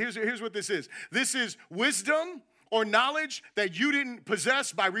 Here's what this is. This is wisdom or knowledge that you didn't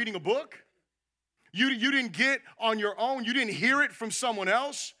possess by reading a book. You didn't get on your own. You didn't hear it from someone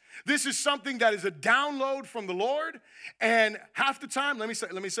else. This is something that is a download from the Lord, and half the time, let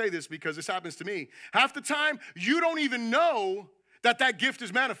me say this because this happens to me. Half the time, you don't even know that gift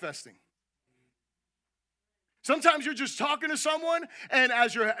is manifesting. Sometimes you're just talking to someone, and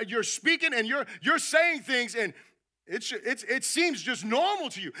as you're speaking and you're saying things, and it seems just normal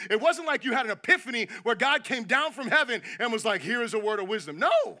to you. It wasn't like you had an epiphany where God came down from heaven and was like, here is a word of wisdom.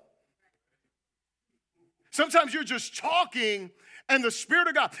 No. Sometimes you're just talking, and the Spirit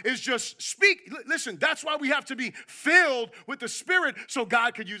of God is just speak. Listen, that's why we have to be filled with the Spirit so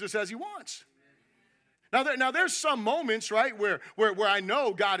God could use us as he wants. Now there's some moments, right, where I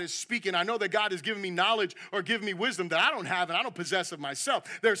know God is speaking. I know that God is giving me knowledge or giving me wisdom that I don't have and I don't possess of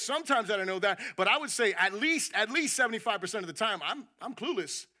myself. There's sometimes that I know that, but I would say at least 75% of the time, I'm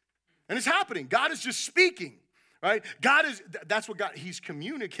clueless. And it's happening. God is just speaking, right? That's what God, he's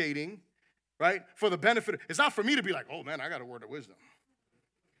communicating, right, for the benefit. It's not for me to be like, oh, man, I got a word of wisdom.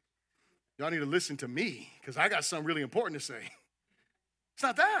 Y'all need to listen to me because I got something really important to say. It's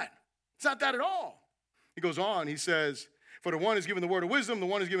not that. It's not that at all. He goes on, he says, for the one is given the word of wisdom, the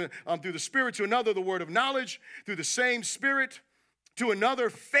one is given through the Spirit, to another the word of knowledge, through the same Spirit, to another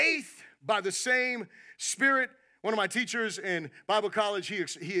faith by the same Spirit. One of my teachers in Bible college,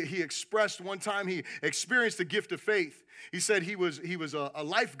 he expressed one time, he experienced the gift of faith. He said he was a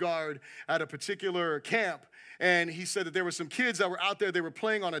lifeguard at a particular camp. And he said that there were some kids that were out there, they were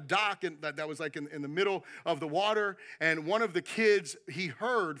playing on a dock and that was like in the middle of the water. And one of the kids, he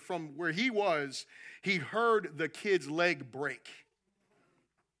heard from where he was, he heard the kid's leg break.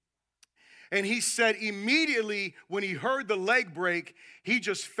 And he said immediately when he heard the leg break, he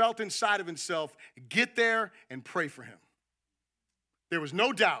just felt inside of himself, get there and pray for him. There was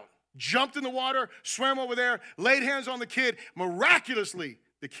no doubt. Jumped in the water, swam over there, laid hands on the kid. Miraculously,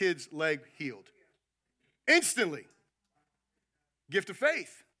 the kid's leg healed. Instantly. Gift of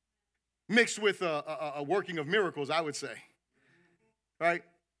faith. Mixed with a working of miracles, I would say. Right?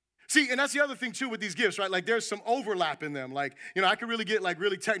 See, and that's the other thing, too, with these gifts, right? Like, there's some overlap in them. Like, I could really get,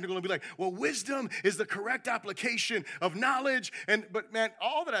 really technical and be like, well, wisdom is the correct application of knowledge. But, man,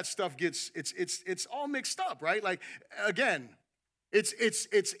 all of that stuff it's all mixed up, right? Like, again,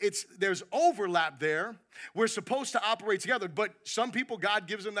 there's overlap there. We're supposed to operate together, but some people, God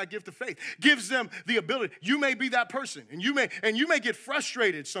gives them that gift of faith, gives them the ability. You may be that person, and you may get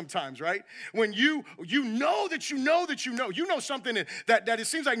frustrated sometimes, right? When you know that you know something that it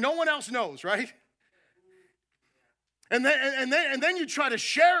seems like no one else knows, right? And then you try to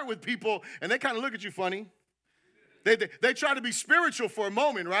share it with people, and they kind of look at you funny. They try to be spiritual for a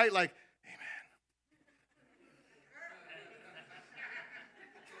moment, right? Like,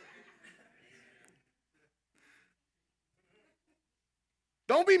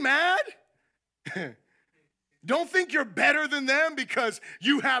 don't be mad. Don't think you're better than them because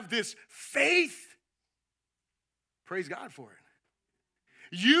you have this faith. Praise God for it.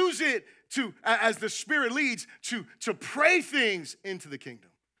 Use it as the Spirit leads, to pray things into the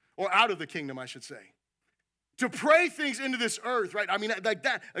kingdom, or out of the kingdom, I should say. To pray things into this earth, right? I mean, like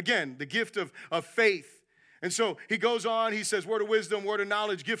that, again, the gift of faith. And so he goes on, he says, word of wisdom, word of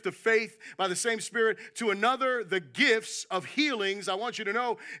knowledge, gift of faith by the same Spirit. To another, the gifts of healings. I want you to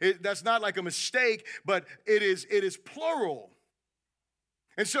know that's not like a mistake, but it is plural.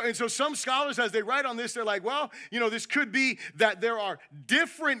 And so some scholars, as they write on this, they're like, well, this could be that there are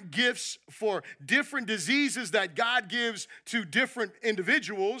different gifts for different diseases that God gives to different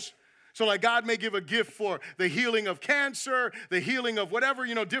individuals. So like God may give a gift for the healing of cancer, the healing of whatever,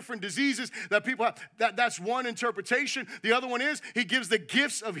 different diseases that people have. That's one interpretation. The other one is he gives the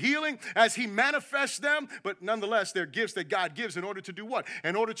gifts of healing as he manifests them. But nonetheless, they're gifts that God gives in order to do what?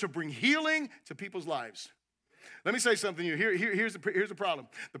 In order to bring healing to people's lives. Let me say something to you. Here's the problem.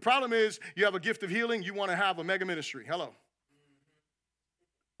 The problem is you have a gift of healing. You want to have a mega ministry. Hello.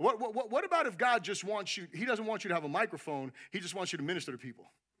 What about if God just wants you, he doesn't want you to have a microphone. He just wants you to minister to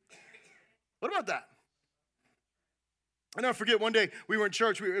people. What about that? I'll never forget, one day we were in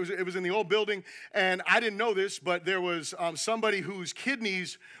church. It was in the old building, and I didn't know this, but there was somebody whose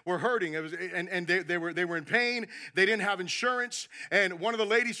kidneys were hurting. And they were in pain. They didn't have insurance. And one of the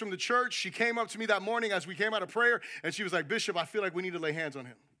ladies from the church, she came up to me that morning as we came out of prayer, and she was like, Bishop, I feel like we need to lay hands on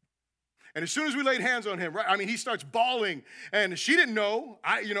him. And as soon as we laid hands on him, right, he starts bawling. And she didn't know.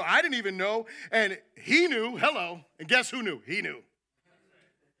 I didn't even know. And he knew. Hello. And guess who knew? He knew.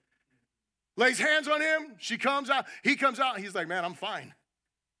 Lays hands on him. She comes out. He comes out. And he's like, man, I'm fine.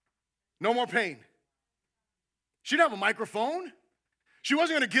 No more pain. She didn't have a microphone. She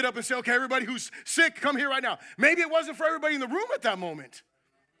wasn't going to get up and say, okay, everybody who's sick, come here right now. Maybe it wasn't for everybody in the room at that moment.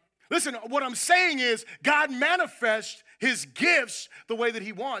 Listen, what I'm saying is God manifests his gifts the way that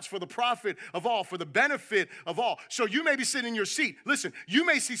he wants for the profit of all, for the benefit of all. So you may be sitting in your seat. Listen, you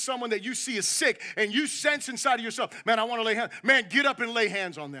may see someone that you see is sick and you sense inside of yourself, man, I want to lay hands. Man, get up and lay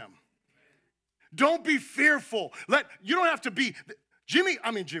hands on them. Don't be fearful. You don't have to be. Jimmy,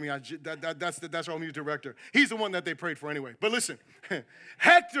 that's our music director. He's the one that they prayed for anyway. But listen,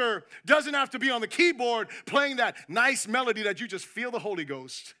 Hector doesn't have to be on the keyboard playing that nice melody that you just feel the Holy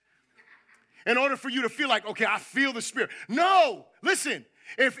Ghost in order for you to feel like, okay, I feel the Spirit. No, listen,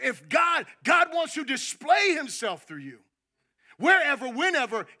 if God wants to display himself through you, wherever,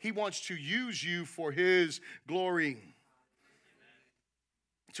 whenever he wants to use you for his glory.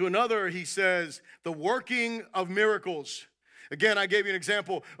 To another, he says, the working of miracles. Again, I gave you an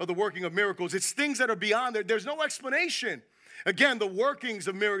example of the working of miracles. It's things that are beyond there. There's no explanation. Again, the working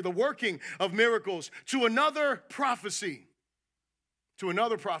of miracles. To another, prophecy. To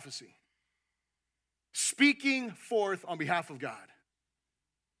another, prophecy. Speaking forth on behalf of God.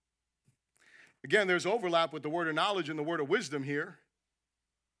 Again, there's overlap with the word of knowledge and the word of wisdom here.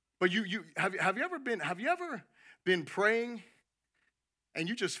 But have you ever been praying and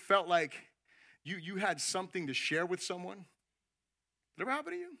you just felt like you had something to share with someone? Did it ever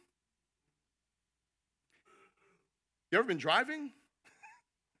happen to you? You ever been driving?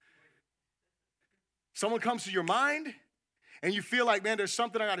 Someone comes to your mind and you feel like, man, there's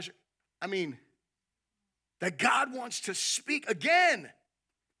something I got to share. That God wants to speak again.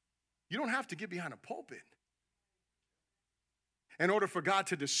 You don't have to get behind a pulpit in order for God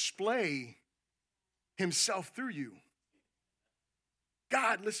to display himself through you.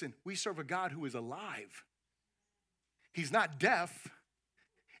 God, listen, we serve a God who is alive. He's not deaf,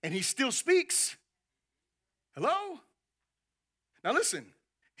 and he still speaks. Hello? Now listen,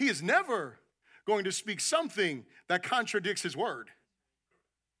 he is never going to speak something that contradicts his word.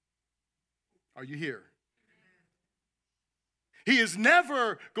 Are you here? He is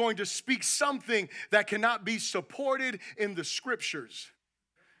never going to speak something that cannot be supported in the scriptures.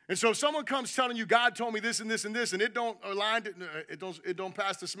 And so if someone comes telling you, God told me this and this and this, and it don't align, it don't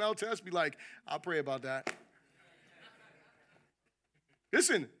pass the smell test, be like, I'll pray about that.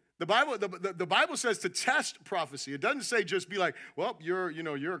 Listen, the Bible says to test prophecy. It doesn't say just be like, well,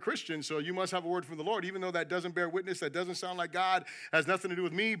 you're a Christian, so you must have a word from the Lord, even though that doesn't bear witness, that doesn't sound like God, has nothing to do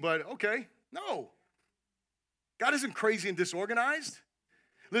with me, but okay. No. God isn't crazy and disorganized.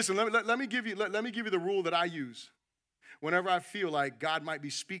 Listen, let me give you the rule that I use whenever I feel like God might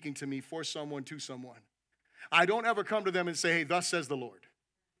be speaking to me for someone, to someone. I don't ever come to them and say, hey, thus says the Lord.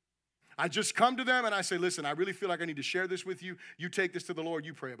 I just come to them and I say, listen, I really feel like I need to share this with you. You take this to the Lord,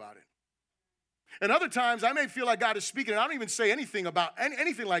 you pray about it. And other times I may feel like God is speaking and I don't even say anything about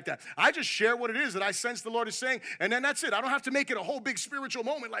anything like that. I just share what it is that I sense the Lord is saying, and then that's it. I don't have to make it a whole big spiritual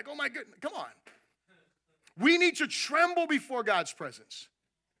moment like, oh my goodness, come on. We need to tremble before God's presence.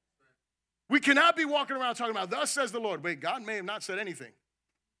 We cannot be walking around talking about, thus says the Lord. Wait, God may have not said anything.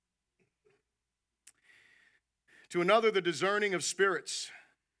 To another, the discerning of spirits.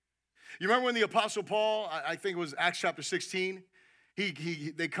 You remember when the Apostle Paul, I think it was Acts chapter 16,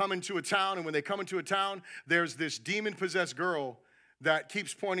 they come into a town, and when they come into a town, there's this demon-possessed girl that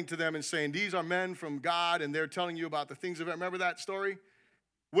keeps pointing to them and saying, these are men from God, and they're telling you about the things of it. Remember that story?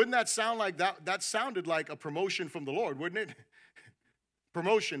 Wouldn't that sound like that sounded like a promotion from the Lord, wouldn't it?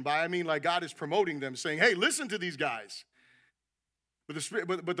 Promotion I mean like God is promoting them, saying, hey, listen to these guys.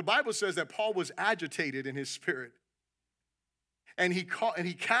 But the Bible says that Paul was agitated in his spirit. And he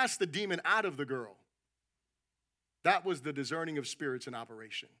cast the demon out of the girl. That was the discerning of spirits in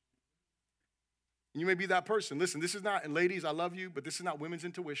operation. And you may be that person. Listen, this is not, and ladies, I love you, but this is not women's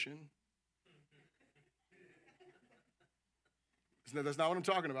intuition. That's not what I'm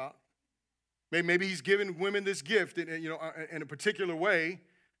talking about. Maybe he's given women this gift in a particular way,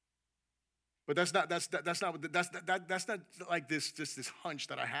 but that's not like this hunch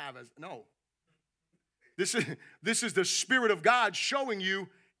that I have. No. This is the Spirit of God showing you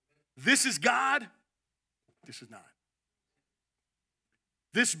this is God, this is not.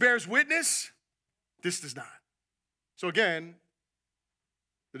 This bears witness, this does not. So again,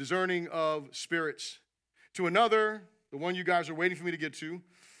 the discerning of spirits. To another, the one you guys are waiting for me to get to,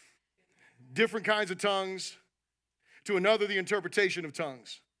 different kinds of tongues. To another, the interpretation of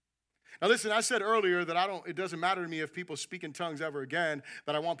tongues. Now listen, I said earlier that it doesn't matter to me if people speak in tongues ever again,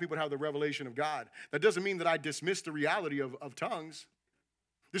 that I want people to have the revelation of God. That doesn't mean that I dismiss the reality of tongues.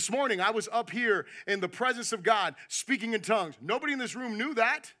 This morning, I was up here in the presence of God speaking in tongues. Nobody in this room knew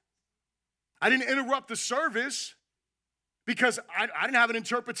that. I didn't interrupt the service because I didn't have an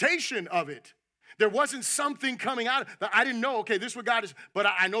interpretation of it. There wasn't something coming out that I didn't know, okay, this is what God is, but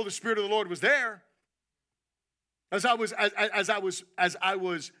I know the Spirit of the Lord was there. As I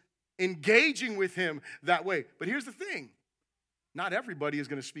was engaging with him that way. But here's the thing. Not everybody is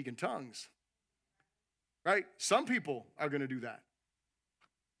going to speak in tongues. Right? Some people are going to do that.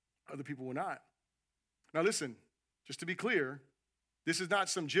 Other people will not. Now listen, just to be clear, this is not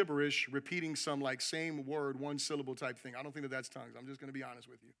some gibberish repeating some like same word, one syllable type thing. I don't think that that's tongues. I'm just going to be honest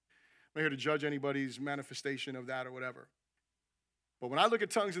with you. I'm not here to judge anybody's manifestation of that or whatever. But when I look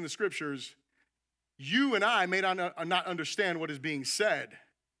at tongues in the scriptures, you and I may not understand what is being said,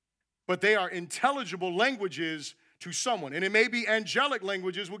 but they are intelligible languages to someone. And it may be angelic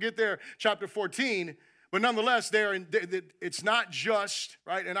languages. We'll get there, chapter 14. But nonetheless, it's not just,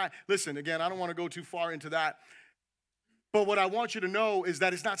 right? And listen, again, I don't want to go too far into that. But what I want you to know is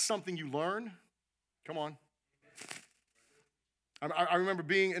that it's not something you learn. Come on. I remember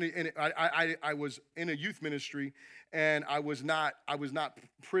being I was in a youth ministry, and I was not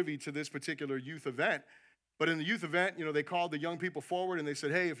privy to this particular youth event. But in the youth event, they called the young people forward, and they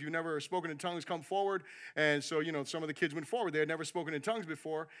said, hey, if you've never spoken in tongues, come forward. And so, some of the kids went forward. They had never spoken in tongues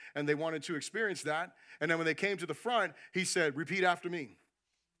before, and they wanted to experience that. And then when they came to the front, he said, repeat after me.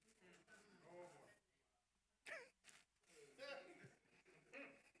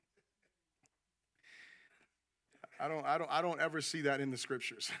 I don't ever see that in the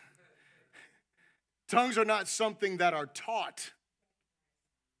scriptures. Tongues are not something that are taught.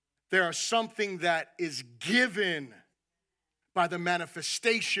 They are something that is given by the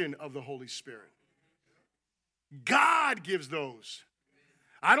manifestation of the Holy Spirit. God gives those.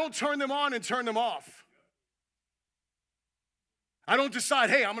 I don't turn them on and turn them off. I don't decide,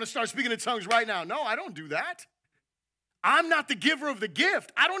 hey, I'm going to start speaking in tongues right now. No, I don't do that. I'm not the giver of the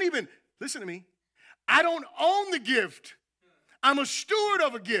gift. Listen to me, I don't own the gift. I'm a steward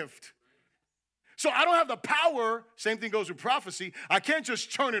of a gift. So I don't have the power. Same thing goes with prophecy. I can't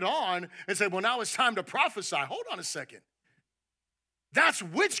just turn it on and say, well, now it's time to prophesy. Hold on a second. That's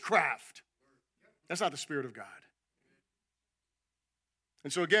witchcraft. That's not the Spirit of God.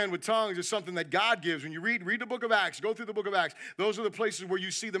 And so again, with tongues, it's something that God gives. When you read the book of Acts, go through the book of Acts, those are the places where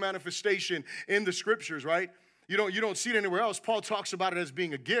you see the manifestation in the scriptures, right? You don't see it anywhere else. Paul talks about it as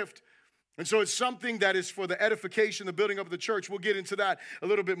being a gift. And so it's something that is for the edification, the building up of the church. We'll get into that a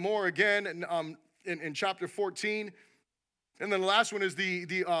little bit more again in chapter 14. And then the last one is the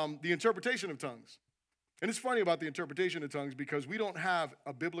interpretation of tongues. And it's funny about the interpretation of tongues because we don't have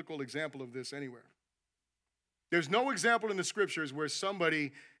a biblical example of this anywhere. There's no example in the scriptures where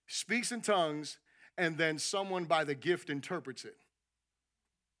somebody speaks in tongues and then someone by the gift interprets it.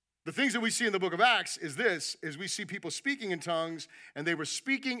 The things that we see in the book of Acts is we see people speaking in tongues, and they were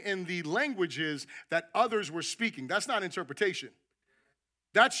speaking in the languages that others were speaking. That's not interpretation.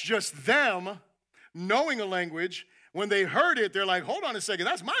 That's just them knowing a language. When they heard it, they're like, hold on a second,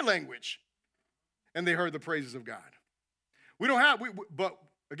 that's my language. And they heard the praises of God. But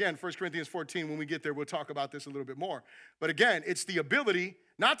again, 1 Corinthians 14, when we get there, we'll talk about this a little bit more. But again, it's the ability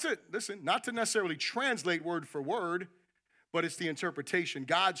not to necessarily translate word for word, but it's the interpretation.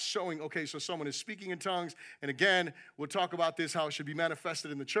 God's showing, okay, so someone is speaking in tongues. And again, we'll talk about this, how it should be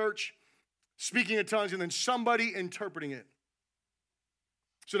manifested in the church. Speaking in tongues and then somebody interpreting it.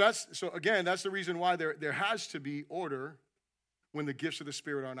 So again, that's the reason why there has to be order when the gifts of the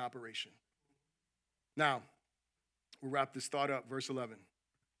Spirit are in operation. Now, we'll wrap this thought up, verse 11.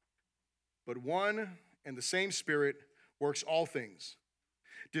 But one and the same Spirit works all things,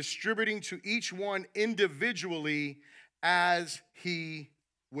 distributing to each one individually as he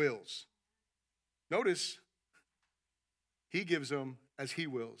wills. Notice, he gives them as he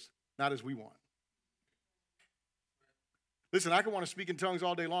wills, not as we want. Listen, I could want to speak in tongues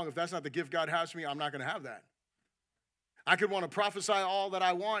all day long. If that's not the gift God has for me, I'm not going to have that. I could want to prophesy all that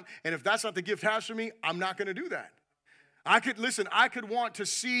I want, and if that's not the gift has for me, I'm not going to do that. I could want to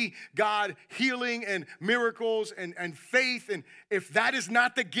see God healing and miracles and faith, and if that is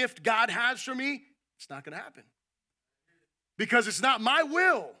not the gift God has for me, it's not going to happen. Because it's not my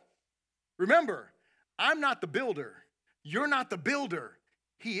will. Remember, I'm not the builder. You're not the builder.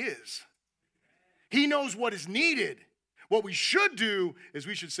 He is. He knows what is needed. What we should do is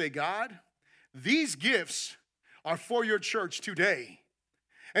we should say, God, these gifts are for your church today.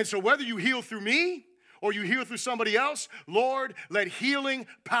 And so whether you heal through me or you heal through somebody else, Lord, let healing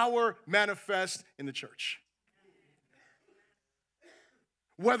power manifest in the church.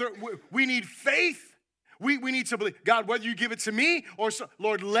 Whether we need faith, we need to believe, God, whether you give it to me or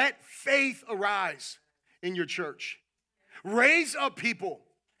Lord, let faith arise in your church. Raise up people.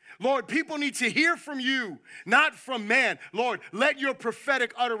 Lord, people need to hear from you, not from man. Lord, let your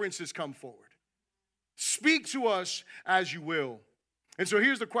prophetic utterances come forward. Speak to us as you will. And so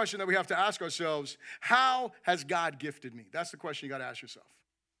here's the question that we have to ask ourselves. How has God gifted me? That's the question you got to ask yourself.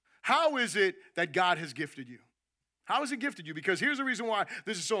 How is it that God has gifted you? How has he gifted you? Because here's the reason why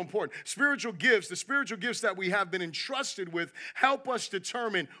this is so important. Spiritual gifts, the spiritual gifts that we have been entrusted with, help us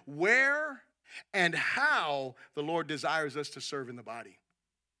determine where and how the Lord desires us to serve in the body.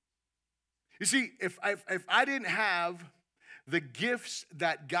 You see, if I didn't have the gifts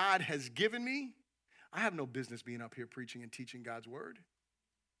that God has given me, I have no business being up here preaching and teaching God's word.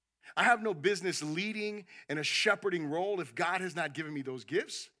 I have no business leading in a shepherding role if God has not given me those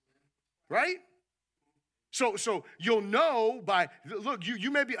gifts, right? So you'll know by, look, you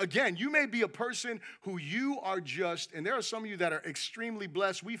may be, again, you may be a person who you are just, and there are some of you that are extremely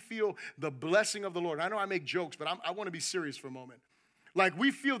blessed. We feel the blessing of the Lord. I know I make jokes, but I want to be serious for a moment. Like,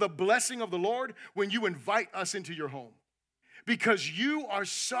 we feel the blessing of the Lord when you invite us into your home, because you are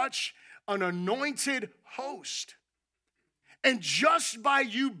such an anointed host. And just by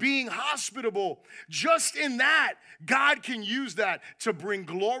you being hospitable, just in that, God can use that to bring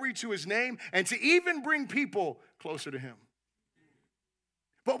glory to his name and to even bring people closer to him.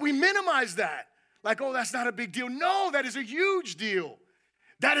 But we minimize that. Like, oh, that's not a big deal. No, that is a huge deal.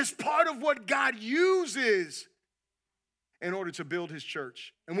 That is part of what God uses in order to build his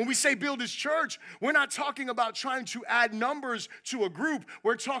church. And when we say build his church, we're not talking about trying to add numbers to a group.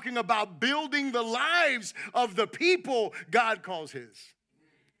 We're talking about building the lives of the people God calls his.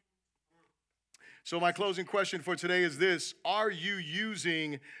 So my closing question for today is this: are you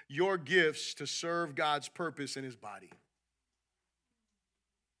using your gifts to serve God's purpose in his body?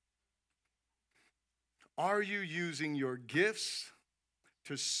 Are you using your gifts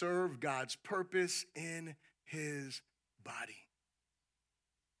to serve God's purpose in his body?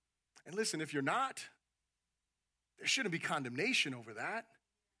 And listen, if you're not, there shouldn't be condemnation over that.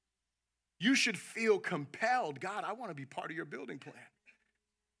 You should feel compelled. God, I want to be part of your building plan.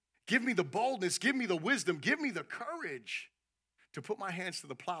 Give me the boldness, give me the wisdom, give me the courage to put my hands to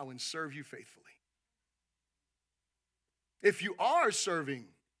the plow and serve you faithfully. If you are serving,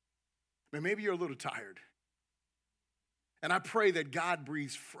 then maybe you're a little tired. And I pray that God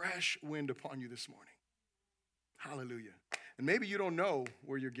breathes fresh wind upon you this morning. Hallelujah. And maybe you don't know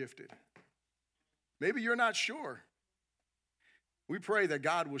where you're gifted. Maybe you're not sure. We pray that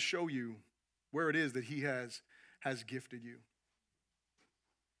God will show you where it is that he has gifted you.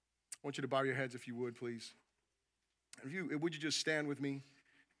 I want you to bow your heads if you would, please. And would you just stand with me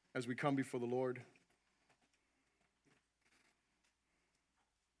as we come before the Lord?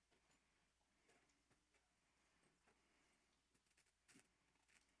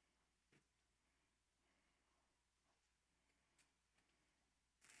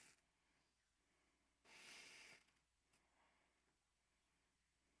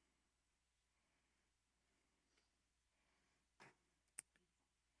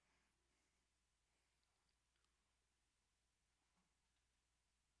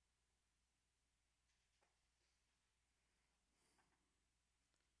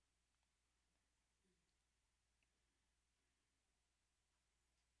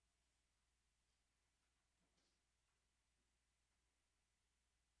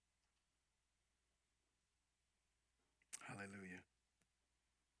 Hallelujah.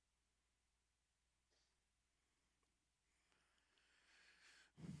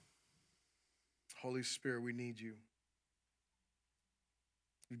 Holy Spirit, we need you.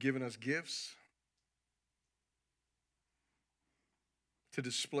 You've given us gifts to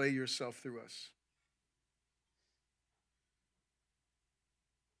display yourself through us.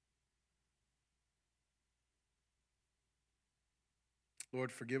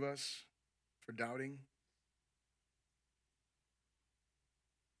 Lord, forgive us for doubting.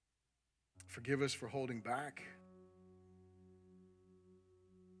 Forgive us for holding back.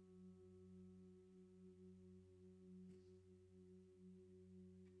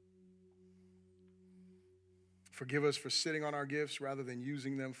 Forgive us for sitting on our gifts rather than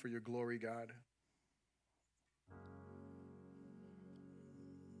using them for your glory, God.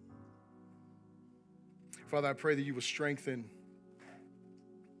 Father, I pray that you will strengthen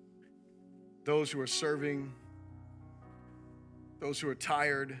those who are serving, those who are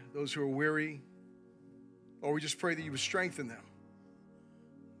tired, those who are weary. Or we just pray that you would strengthen them.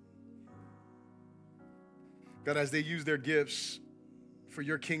 God, as they use their gifts for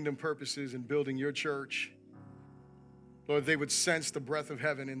your kingdom purposes and building your church, Lord, they would sense the breath of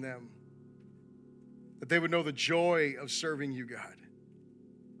heaven in them, that they would know the joy of serving you, God.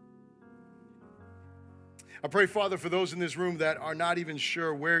 I pray, Father, for those in this room that are not even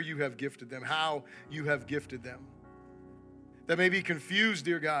sure where you have gifted them, how you have gifted them, that may be confused,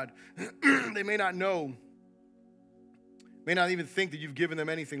 dear God. They may not know, may not even think that you've given them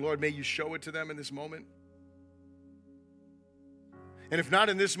anything. Lord, may you show it to them in this moment. And if not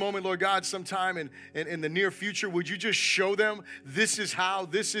in this moment, Lord God, sometime in the near future, would you just show them this is how,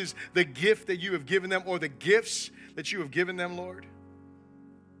 this is the gift that you have given them, or the gifts that you have given them, Lord?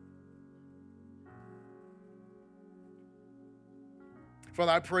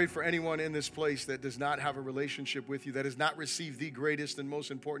 Father, I pray for anyone in this place that does not have a relationship with you, that has not received the greatest and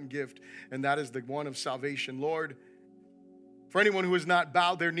most important gift, and that is the one of salvation. Lord, for anyone who has not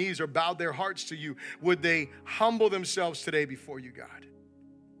bowed their knees or bowed their hearts to you, would they humble themselves today before you, God?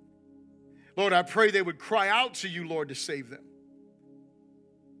 Lord, I pray they would cry out to you, Lord, to save them,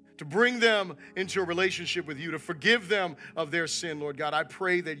 to bring them into a relationship with you, to forgive them of their sin, Lord God. I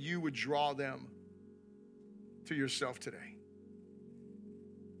pray that you would draw them to yourself today.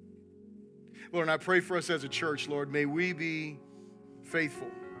 Lord, and I pray for us as a church, Lord, may we be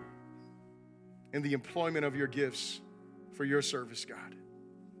faithful in the employment of your gifts for your service, God.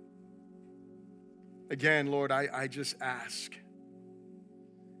 Again, Lord, I just ask,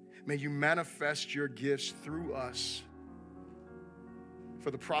 may you manifest your gifts through us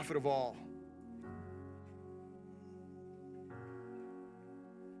for the profit of all.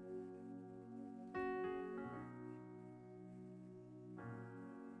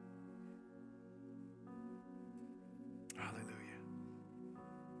 Hallelujah.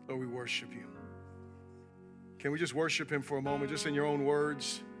 Lord, we worship you. Can we just worship him for a moment, just in your own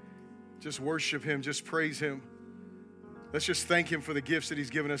words? Just worship him, just praise him. Let's just thank him for the gifts that he's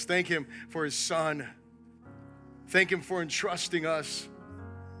given us. Thank him for his son. Thank him for entrusting us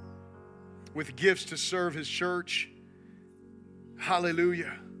with gifts to serve his church.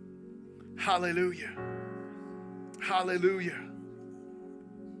 Hallelujah. Hallelujah. Hallelujah.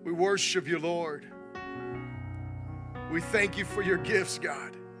 We worship you, Lord. We thank you for your gifts,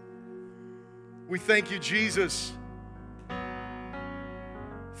 God. We thank you, Jesus.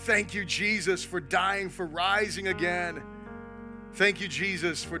 Thank you, Jesus, for dying, for rising again. Thank you,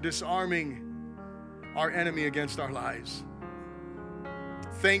 Jesus, for disarming our enemy against our lives.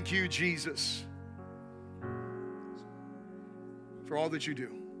 Thank you, Jesus, for all that you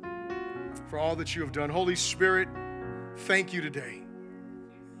do, for all that you have done. Holy Spirit, thank you today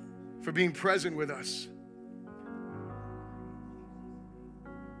for being present with us.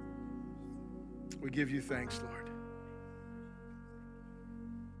 We give you thanks, Lord.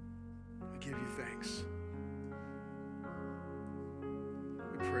 We give you thanks.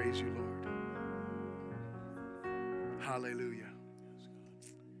 We praise you, Lord. Hallelujah.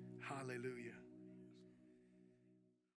 Hallelujah.